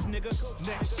 Ghost nigga.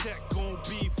 Next check gon'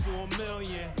 be $4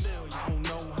 million. I don't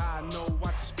know how I know,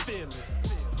 I just feel it.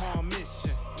 Palm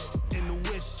itching,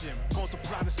 intuition.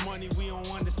 Multiply this money, we don't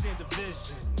understand the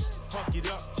vision. Fuck it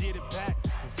up, get it back,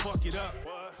 and fuck it up.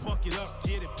 Fuck it up,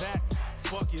 get it back,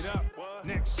 fuck it up.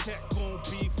 Next check gon'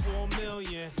 be $4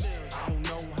 million. I don't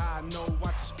know how I know,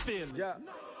 I just feel it. Yeah,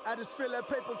 I just feel that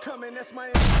paper coming, that's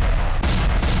my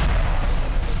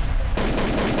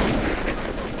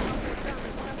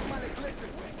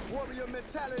warrior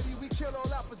mentality, we kill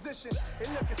all opposition. They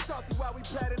looking salty while we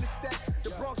padding the stats. The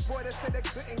Bronx boy that said they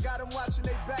couldn't, got them watching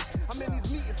they back. I'm in these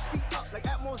meetings, feet up like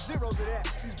Atmos zeros of that.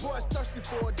 These boys thirsty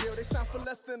for a deal, they sign for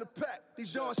less than a pack.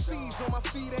 These Dawn C's on my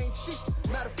feet ain't cheap.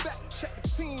 Matter of fact, check the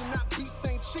team, not beats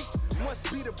ain't cheap.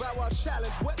 Must be the Bow Wow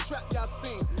challenge, what trap y'all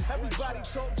seen? Everybody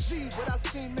talk G, but I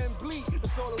seen men bleed,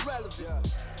 it's all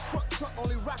irrelevant. Fuck Trump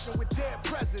only rocking with dead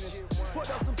presidents. Put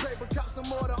up some paper, cop some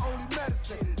more, the only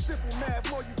medicine. Simple math,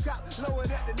 more you got, lower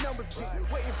that the numbers get.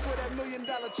 Waiting for that $1 million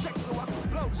check so I can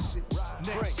blow the shit.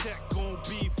 Next check gon'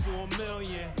 be $4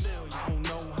 million. I don't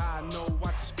know how I know,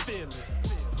 I just feel it.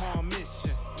 Palm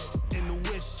itching,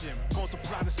 intuition.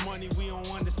 Multiply this money, we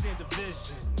don't understand the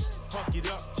vision. Fuck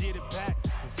it up, get it back,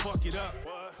 and fuck it up,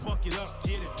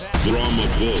 get it back. Drama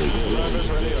Boys.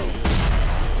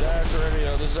 Dash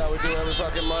Radio, this is how we do every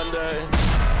fucking Monday.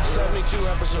 72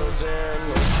 episodes in,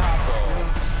 Chapo,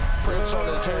 Prince on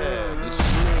his head, this is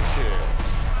new shit.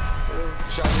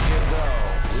 Shout out to Giddo.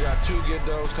 We got 2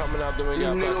 Giddos coming up, then we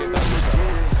got fucking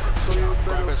Thunderstorm.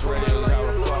 Breakfast Radio is how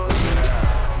the fuck we do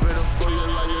that. Better for you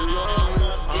like you love me.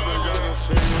 I've been driving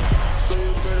fast, so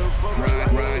you better fuck me like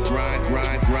you Grind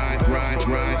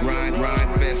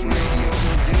Fest Radio.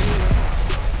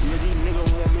 Yeah, these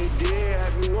niggas want me dead.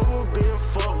 Have you ever been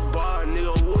fucked by a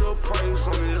nigga with a price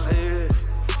on his head?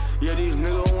 Yeah, these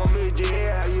niggas want me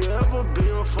dead. Have you ever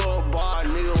been fucked by a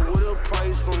nigga with a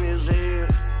price on his head?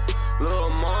 Little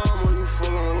mama, you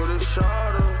fucking with a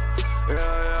shotter.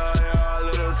 Yeah,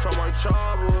 let her try my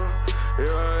chopper.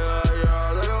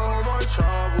 Yeah, let her hold my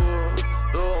chopper.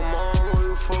 Little mama,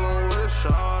 you fucking with a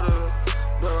shotter.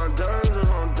 But I'm dangerous.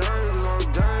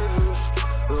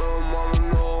 Little mama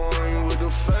know I ain't with the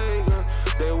faking.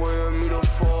 They waiting me to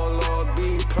fall or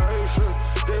be patient.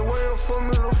 They waiting for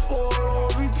me to fall or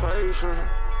be patient.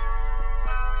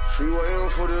 She waiting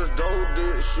for this dope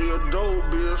dick. She a dope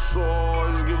bitch, so I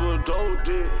always give her dope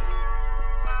dick.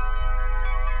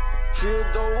 She a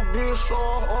dope bitch, so I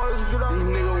always get out. These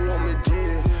niggas want me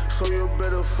dead, so you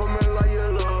better for me like you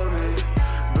love me.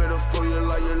 Better for you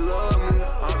like you love me.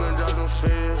 I've been dodging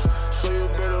fast, so you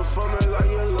better for me like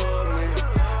you love me.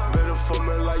 Better for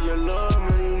me like you love me.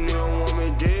 These niggas want me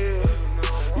dead.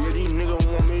 Yeah, these niggas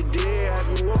want me dead. Have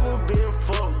you ever been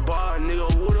fucked by a nigga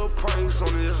with a price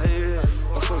on his head?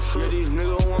 Yeah, these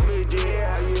niggas want me dead.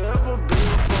 Have you ever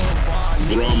been fucked by a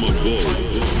nigga Drama with a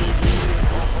price on his head?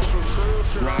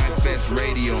 Grind Fest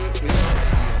Radio.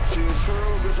 See a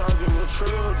trail, bitch, I give a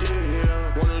trail,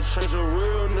 yeah. Wanna change a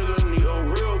real nigga, need a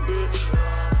real bitch.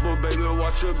 But baby,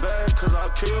 watch your back, cause I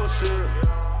kill shit.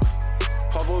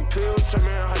 Pop a pill, tell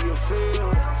me how you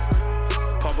feel.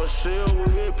 Pop a seal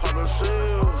with me, poppin'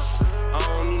 seals. I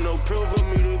don't need no pill for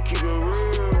me to keep it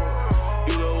real.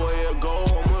 Either way it go,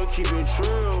 I'ma keep it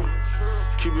true.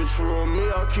 Keep it true with me,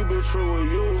 I'll keep it true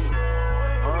with you. I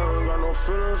ain't got no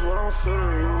feelings, but I'm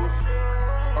feeling you.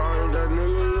 I ain't that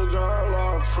nigga you got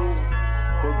locked to.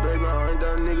 But baby, I ain't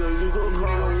that nigga you could call.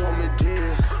 Nigga want me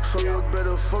dead, so you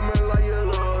better for me like you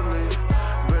love me.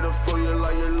 Better for you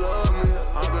like you love me.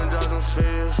 I've been dodging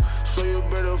fast, so you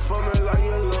better for me like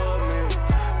you love me.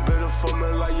 Better for me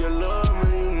like you love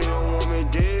me. These niggas want me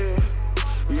dead.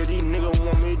 Yeah, these niggas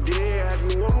want me dead. Have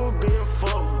you ever been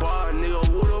fucked by a nigga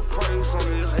with a price on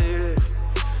his head?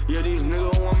 Yeah, these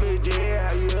niggas want me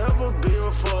dead. Have you ever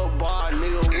been fucked by a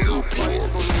nigga with a price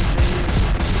on his head?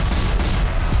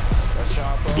 What's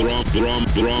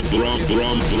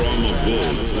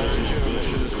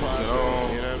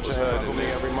happening,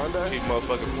 nigga? Keep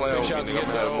motherfucking playing with me, nigga. I'm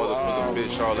had a motherfucking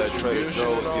bitch, all that Trader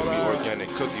Joe's, give me organic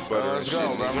cookie butter and shit,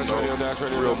 nigga. You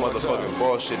know, real motherfucking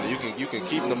boss shit. You can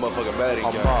keep the motherfucking mad in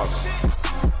game.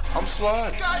 I'm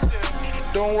sliding.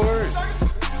 Don't worry.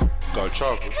 Got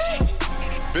chocolate.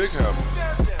 Big hammer.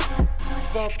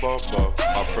 Bop, bop, bop.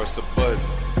 I press a button.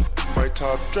 My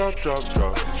top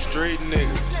drop. Straight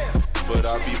nigga. But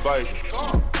I be biting.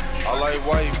 I like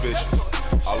white bitches.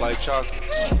 I like chocolate.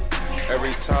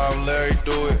 Every time Larry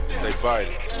do it, they bite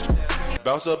it.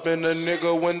 Bounce up in the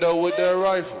nigga window with that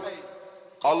rifle.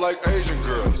 I like Asian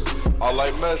girls. I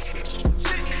like Mexicans.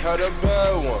 Had a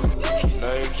bad one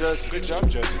named Jessica. Good job,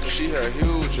 Jessica. She had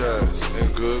huge ass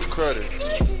and good credit.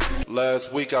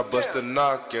 Last week I bust a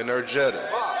knock in her Jetta.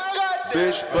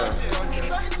 Bitch, but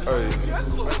hey,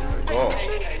 God.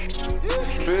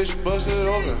 Bitch, bust it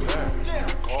open. Damn.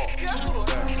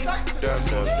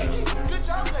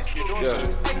 Yeah,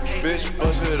 bitch,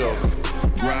 bust it open.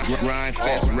 Grind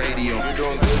Fest Radio. You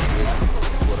doing good, bitch.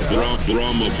 That's what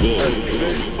Drama Boy.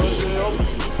 Bitch, bust it open.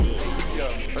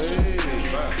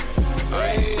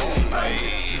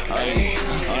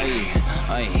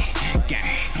 Hey,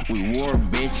 gang, we war,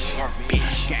 bitch.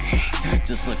 Gang,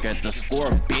 just look at the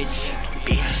score, bitch.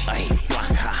 Ay, block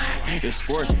high, it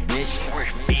scores, bitch.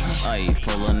 Ay,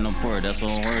 pulling the port, that's a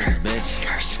word, bitch.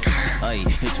 Ay,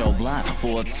 hit your block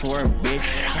for a tour,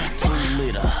 bitch. 2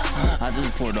 liter, I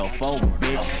just poured a 4,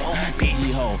 bitch.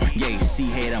 G-ho, yeah, see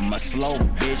hate, I'm a slow,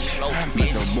 bitch.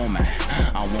 Metro woman,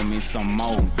 I want me some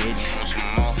more, bitch.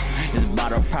 It's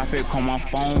about a profit, call my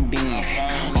phone then.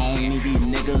 I don't need these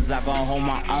niggas, I gon' hold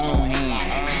my own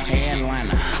hand.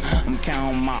 Headliner, I'm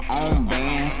counting my own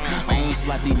bands. I ain't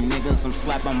slap these niggas, I'm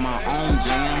slapping my own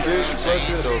jams. Bitch, bust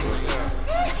it over.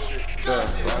 Yeah.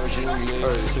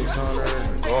 600.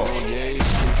 Oh.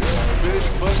 Bitch,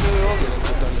 bust it over.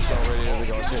 Thunderstorm Radio, we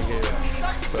gonna take it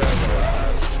for the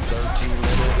last 13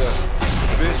 minutes.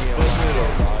 Bitch, bust it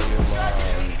over.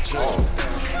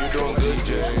 You doing good,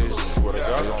 DJs. What I got?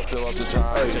 We gonna fill up the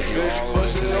time. Hey, bitch,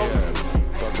 bust it over.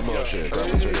 Fuck the bullshit. Don't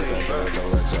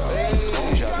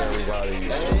shout to everybody.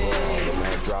 The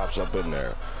man drops up in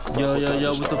there.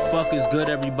 Yo, what the fuck is good,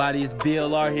 everybody? It's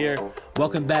BLR here.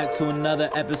 Welcome back to another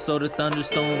episode of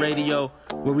Thunderstone Radio,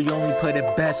 where we only play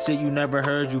the best shit you never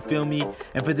heard, you feel me?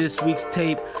 And for this week's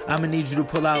tape, I'ma need you to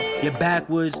pull out your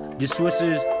backwoods, your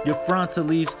swishers, your frontal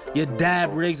leaves, your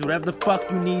dab rigs, whatever the fuck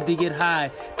you need to get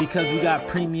high, because we got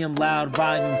Premium Loud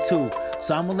Volume 2.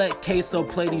 So I'ma let Queso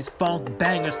play these funk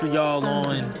bangers for y'all on.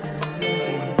 I'm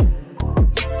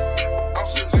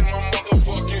just in my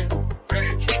motherfucking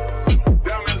page.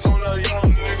 Diamonds on a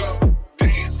young nigga.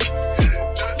 Dance.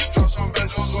 Just drop some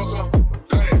banjos on some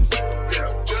dance.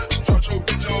 Just drop your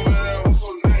bitch over there on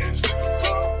some nash.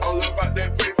 All about that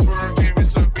paper, gave me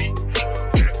some beat.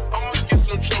 I'ma get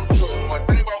some chocho. One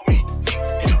thing about me.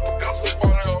 Got some all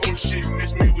that old shit,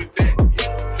 miss me with that.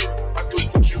 I do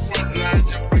put you front line,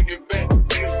 just bring it back.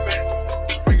 Bring it back.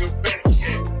 Bring it back.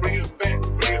 Bring it back.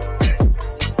 Bring it back.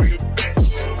 Bring it back.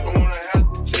 Don't wanna have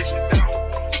to chase it down.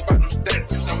 About no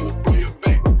stats, I'ma blow your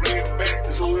back. Bring it back.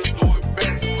 It's always blow it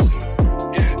back.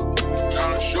 Yeah.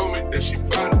 Tryna show me that she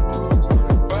bought it.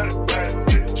 Bought it.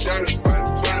 Yeah. Shot it. Bought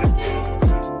it. Yeah.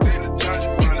 Take the time, she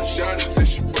bought it. Shot it. Say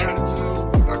she bought it.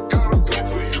 I gotta go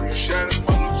for you. You shot it.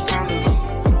 I'm look.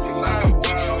 Lie,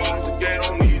 wild. The game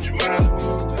don't need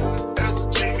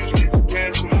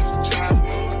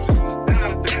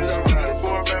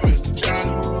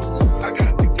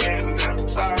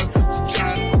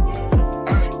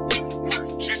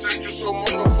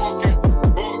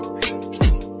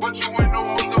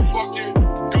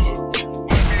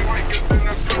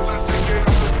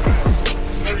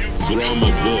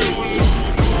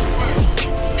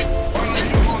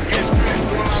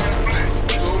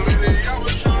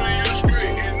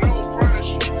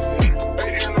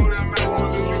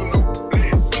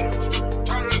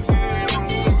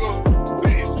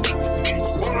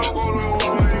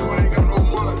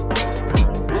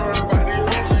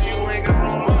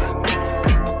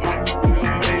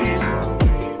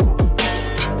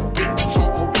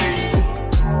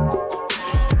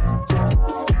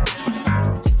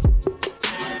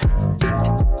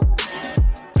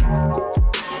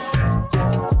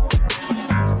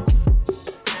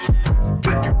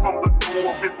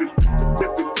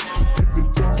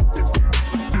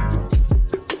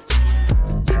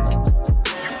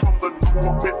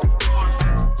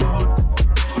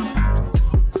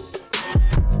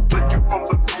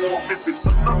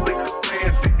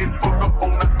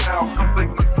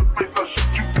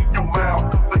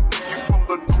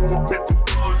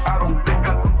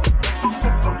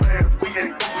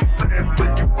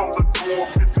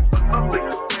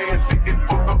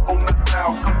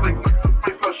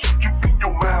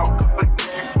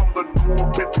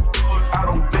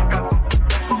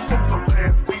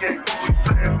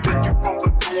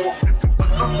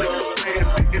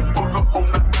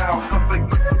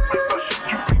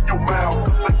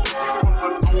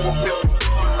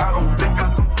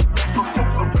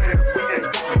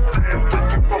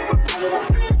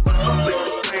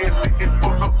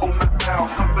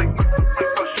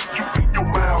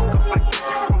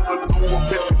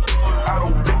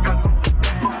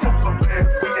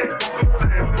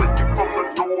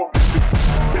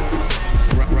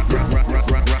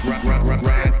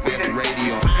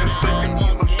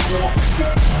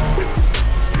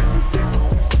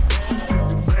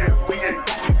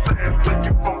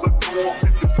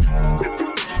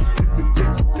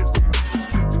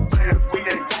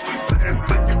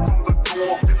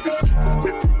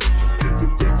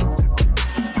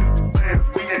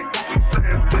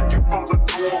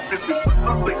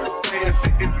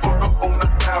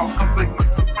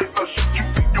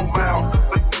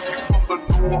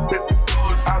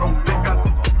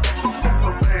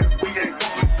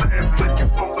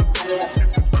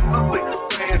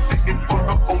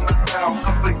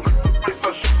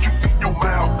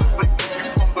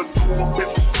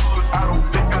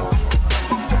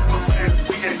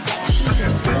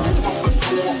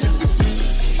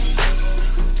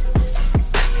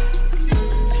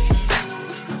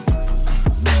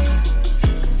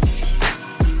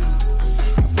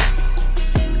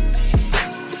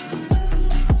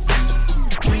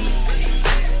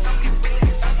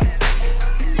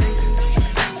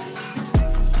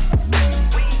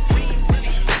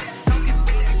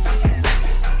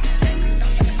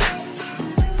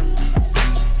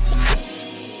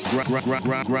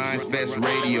Grindfest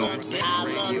Radio.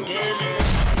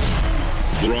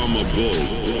 Drama Bull.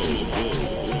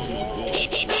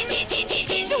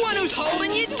 He's the one who's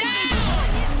holding you down.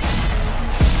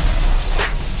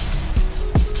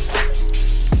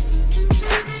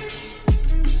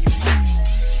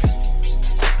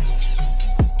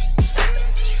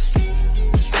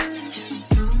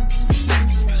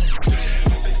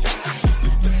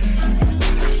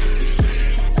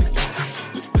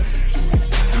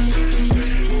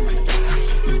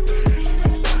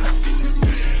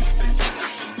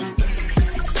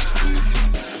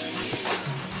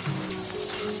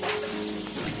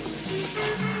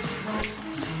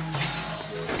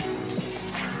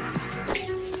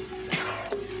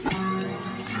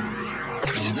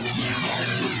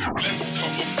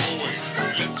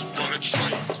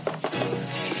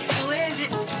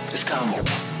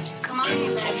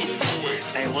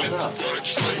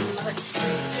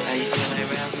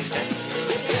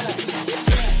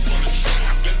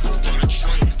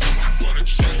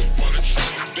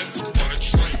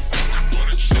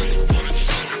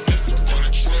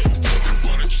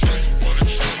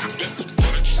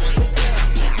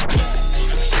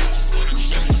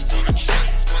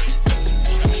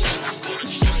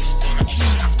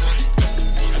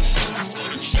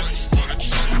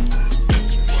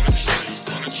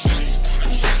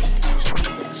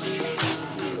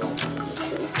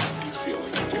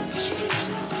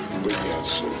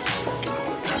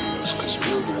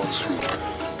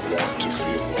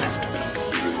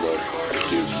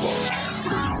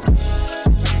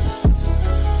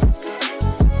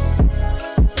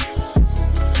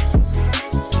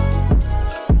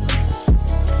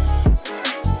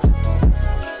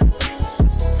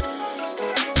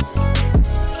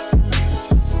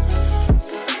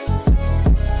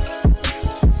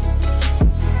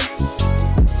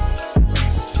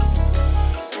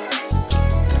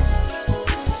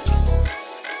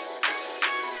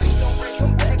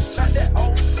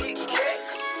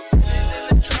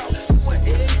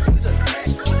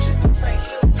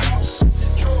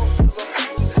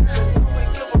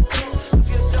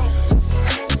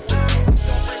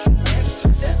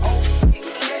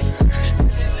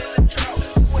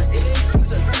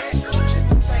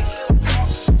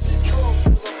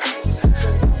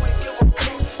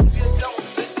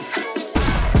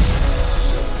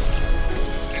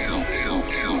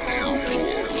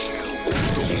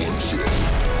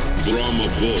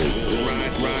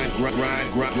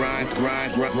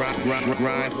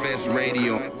 Grindfest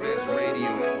Radio.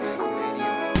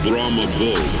 Drama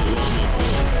Bull.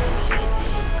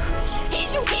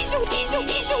 He's the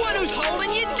one who's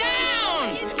holding you down.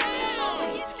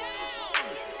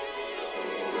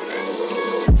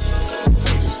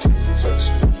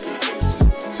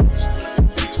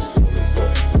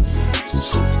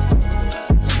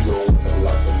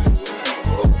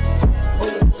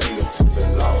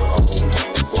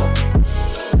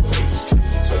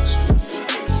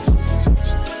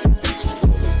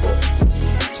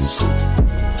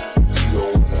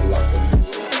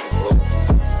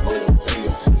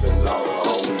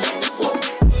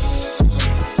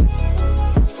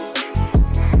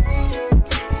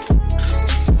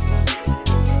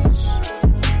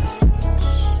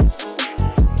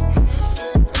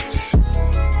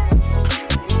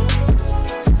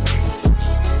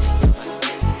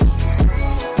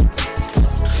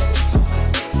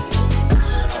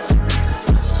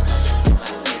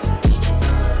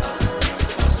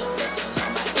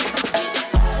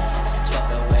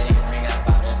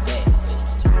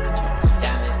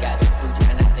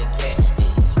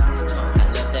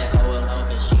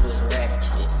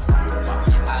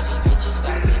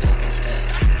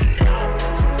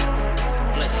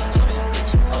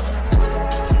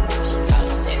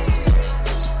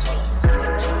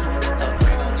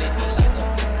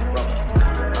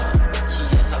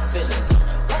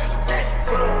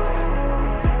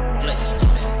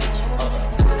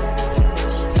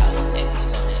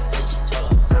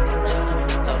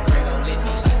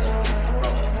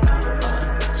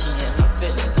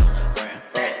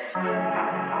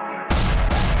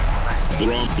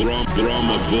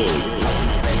 Drama Bull.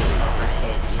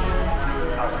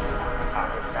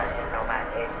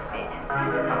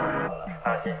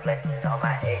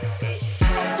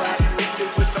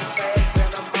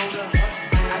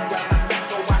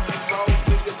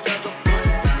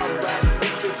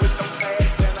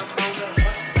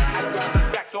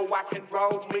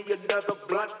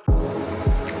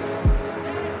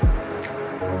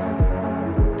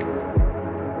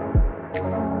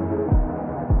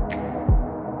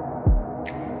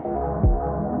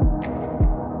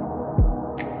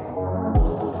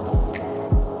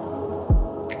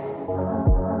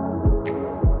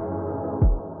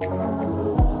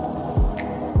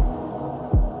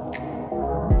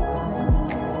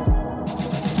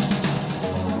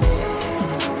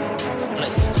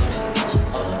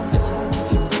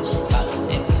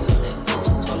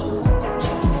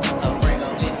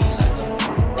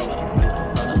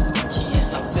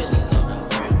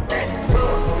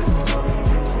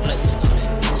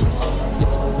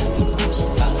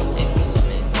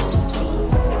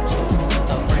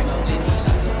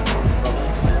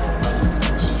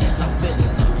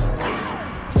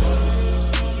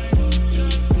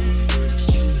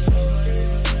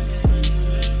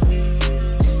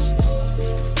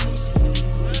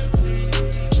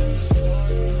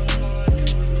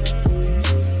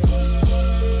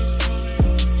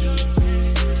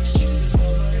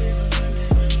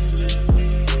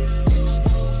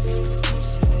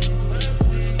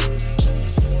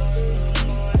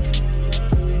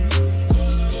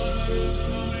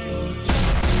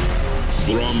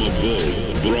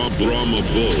 Brahma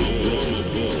Bull.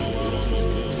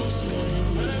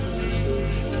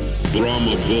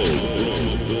 Brahma Bull.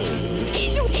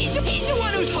 He's the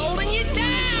one who's holding you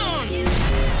down.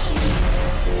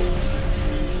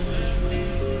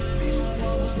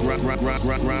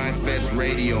 Grind Fest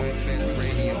Radio.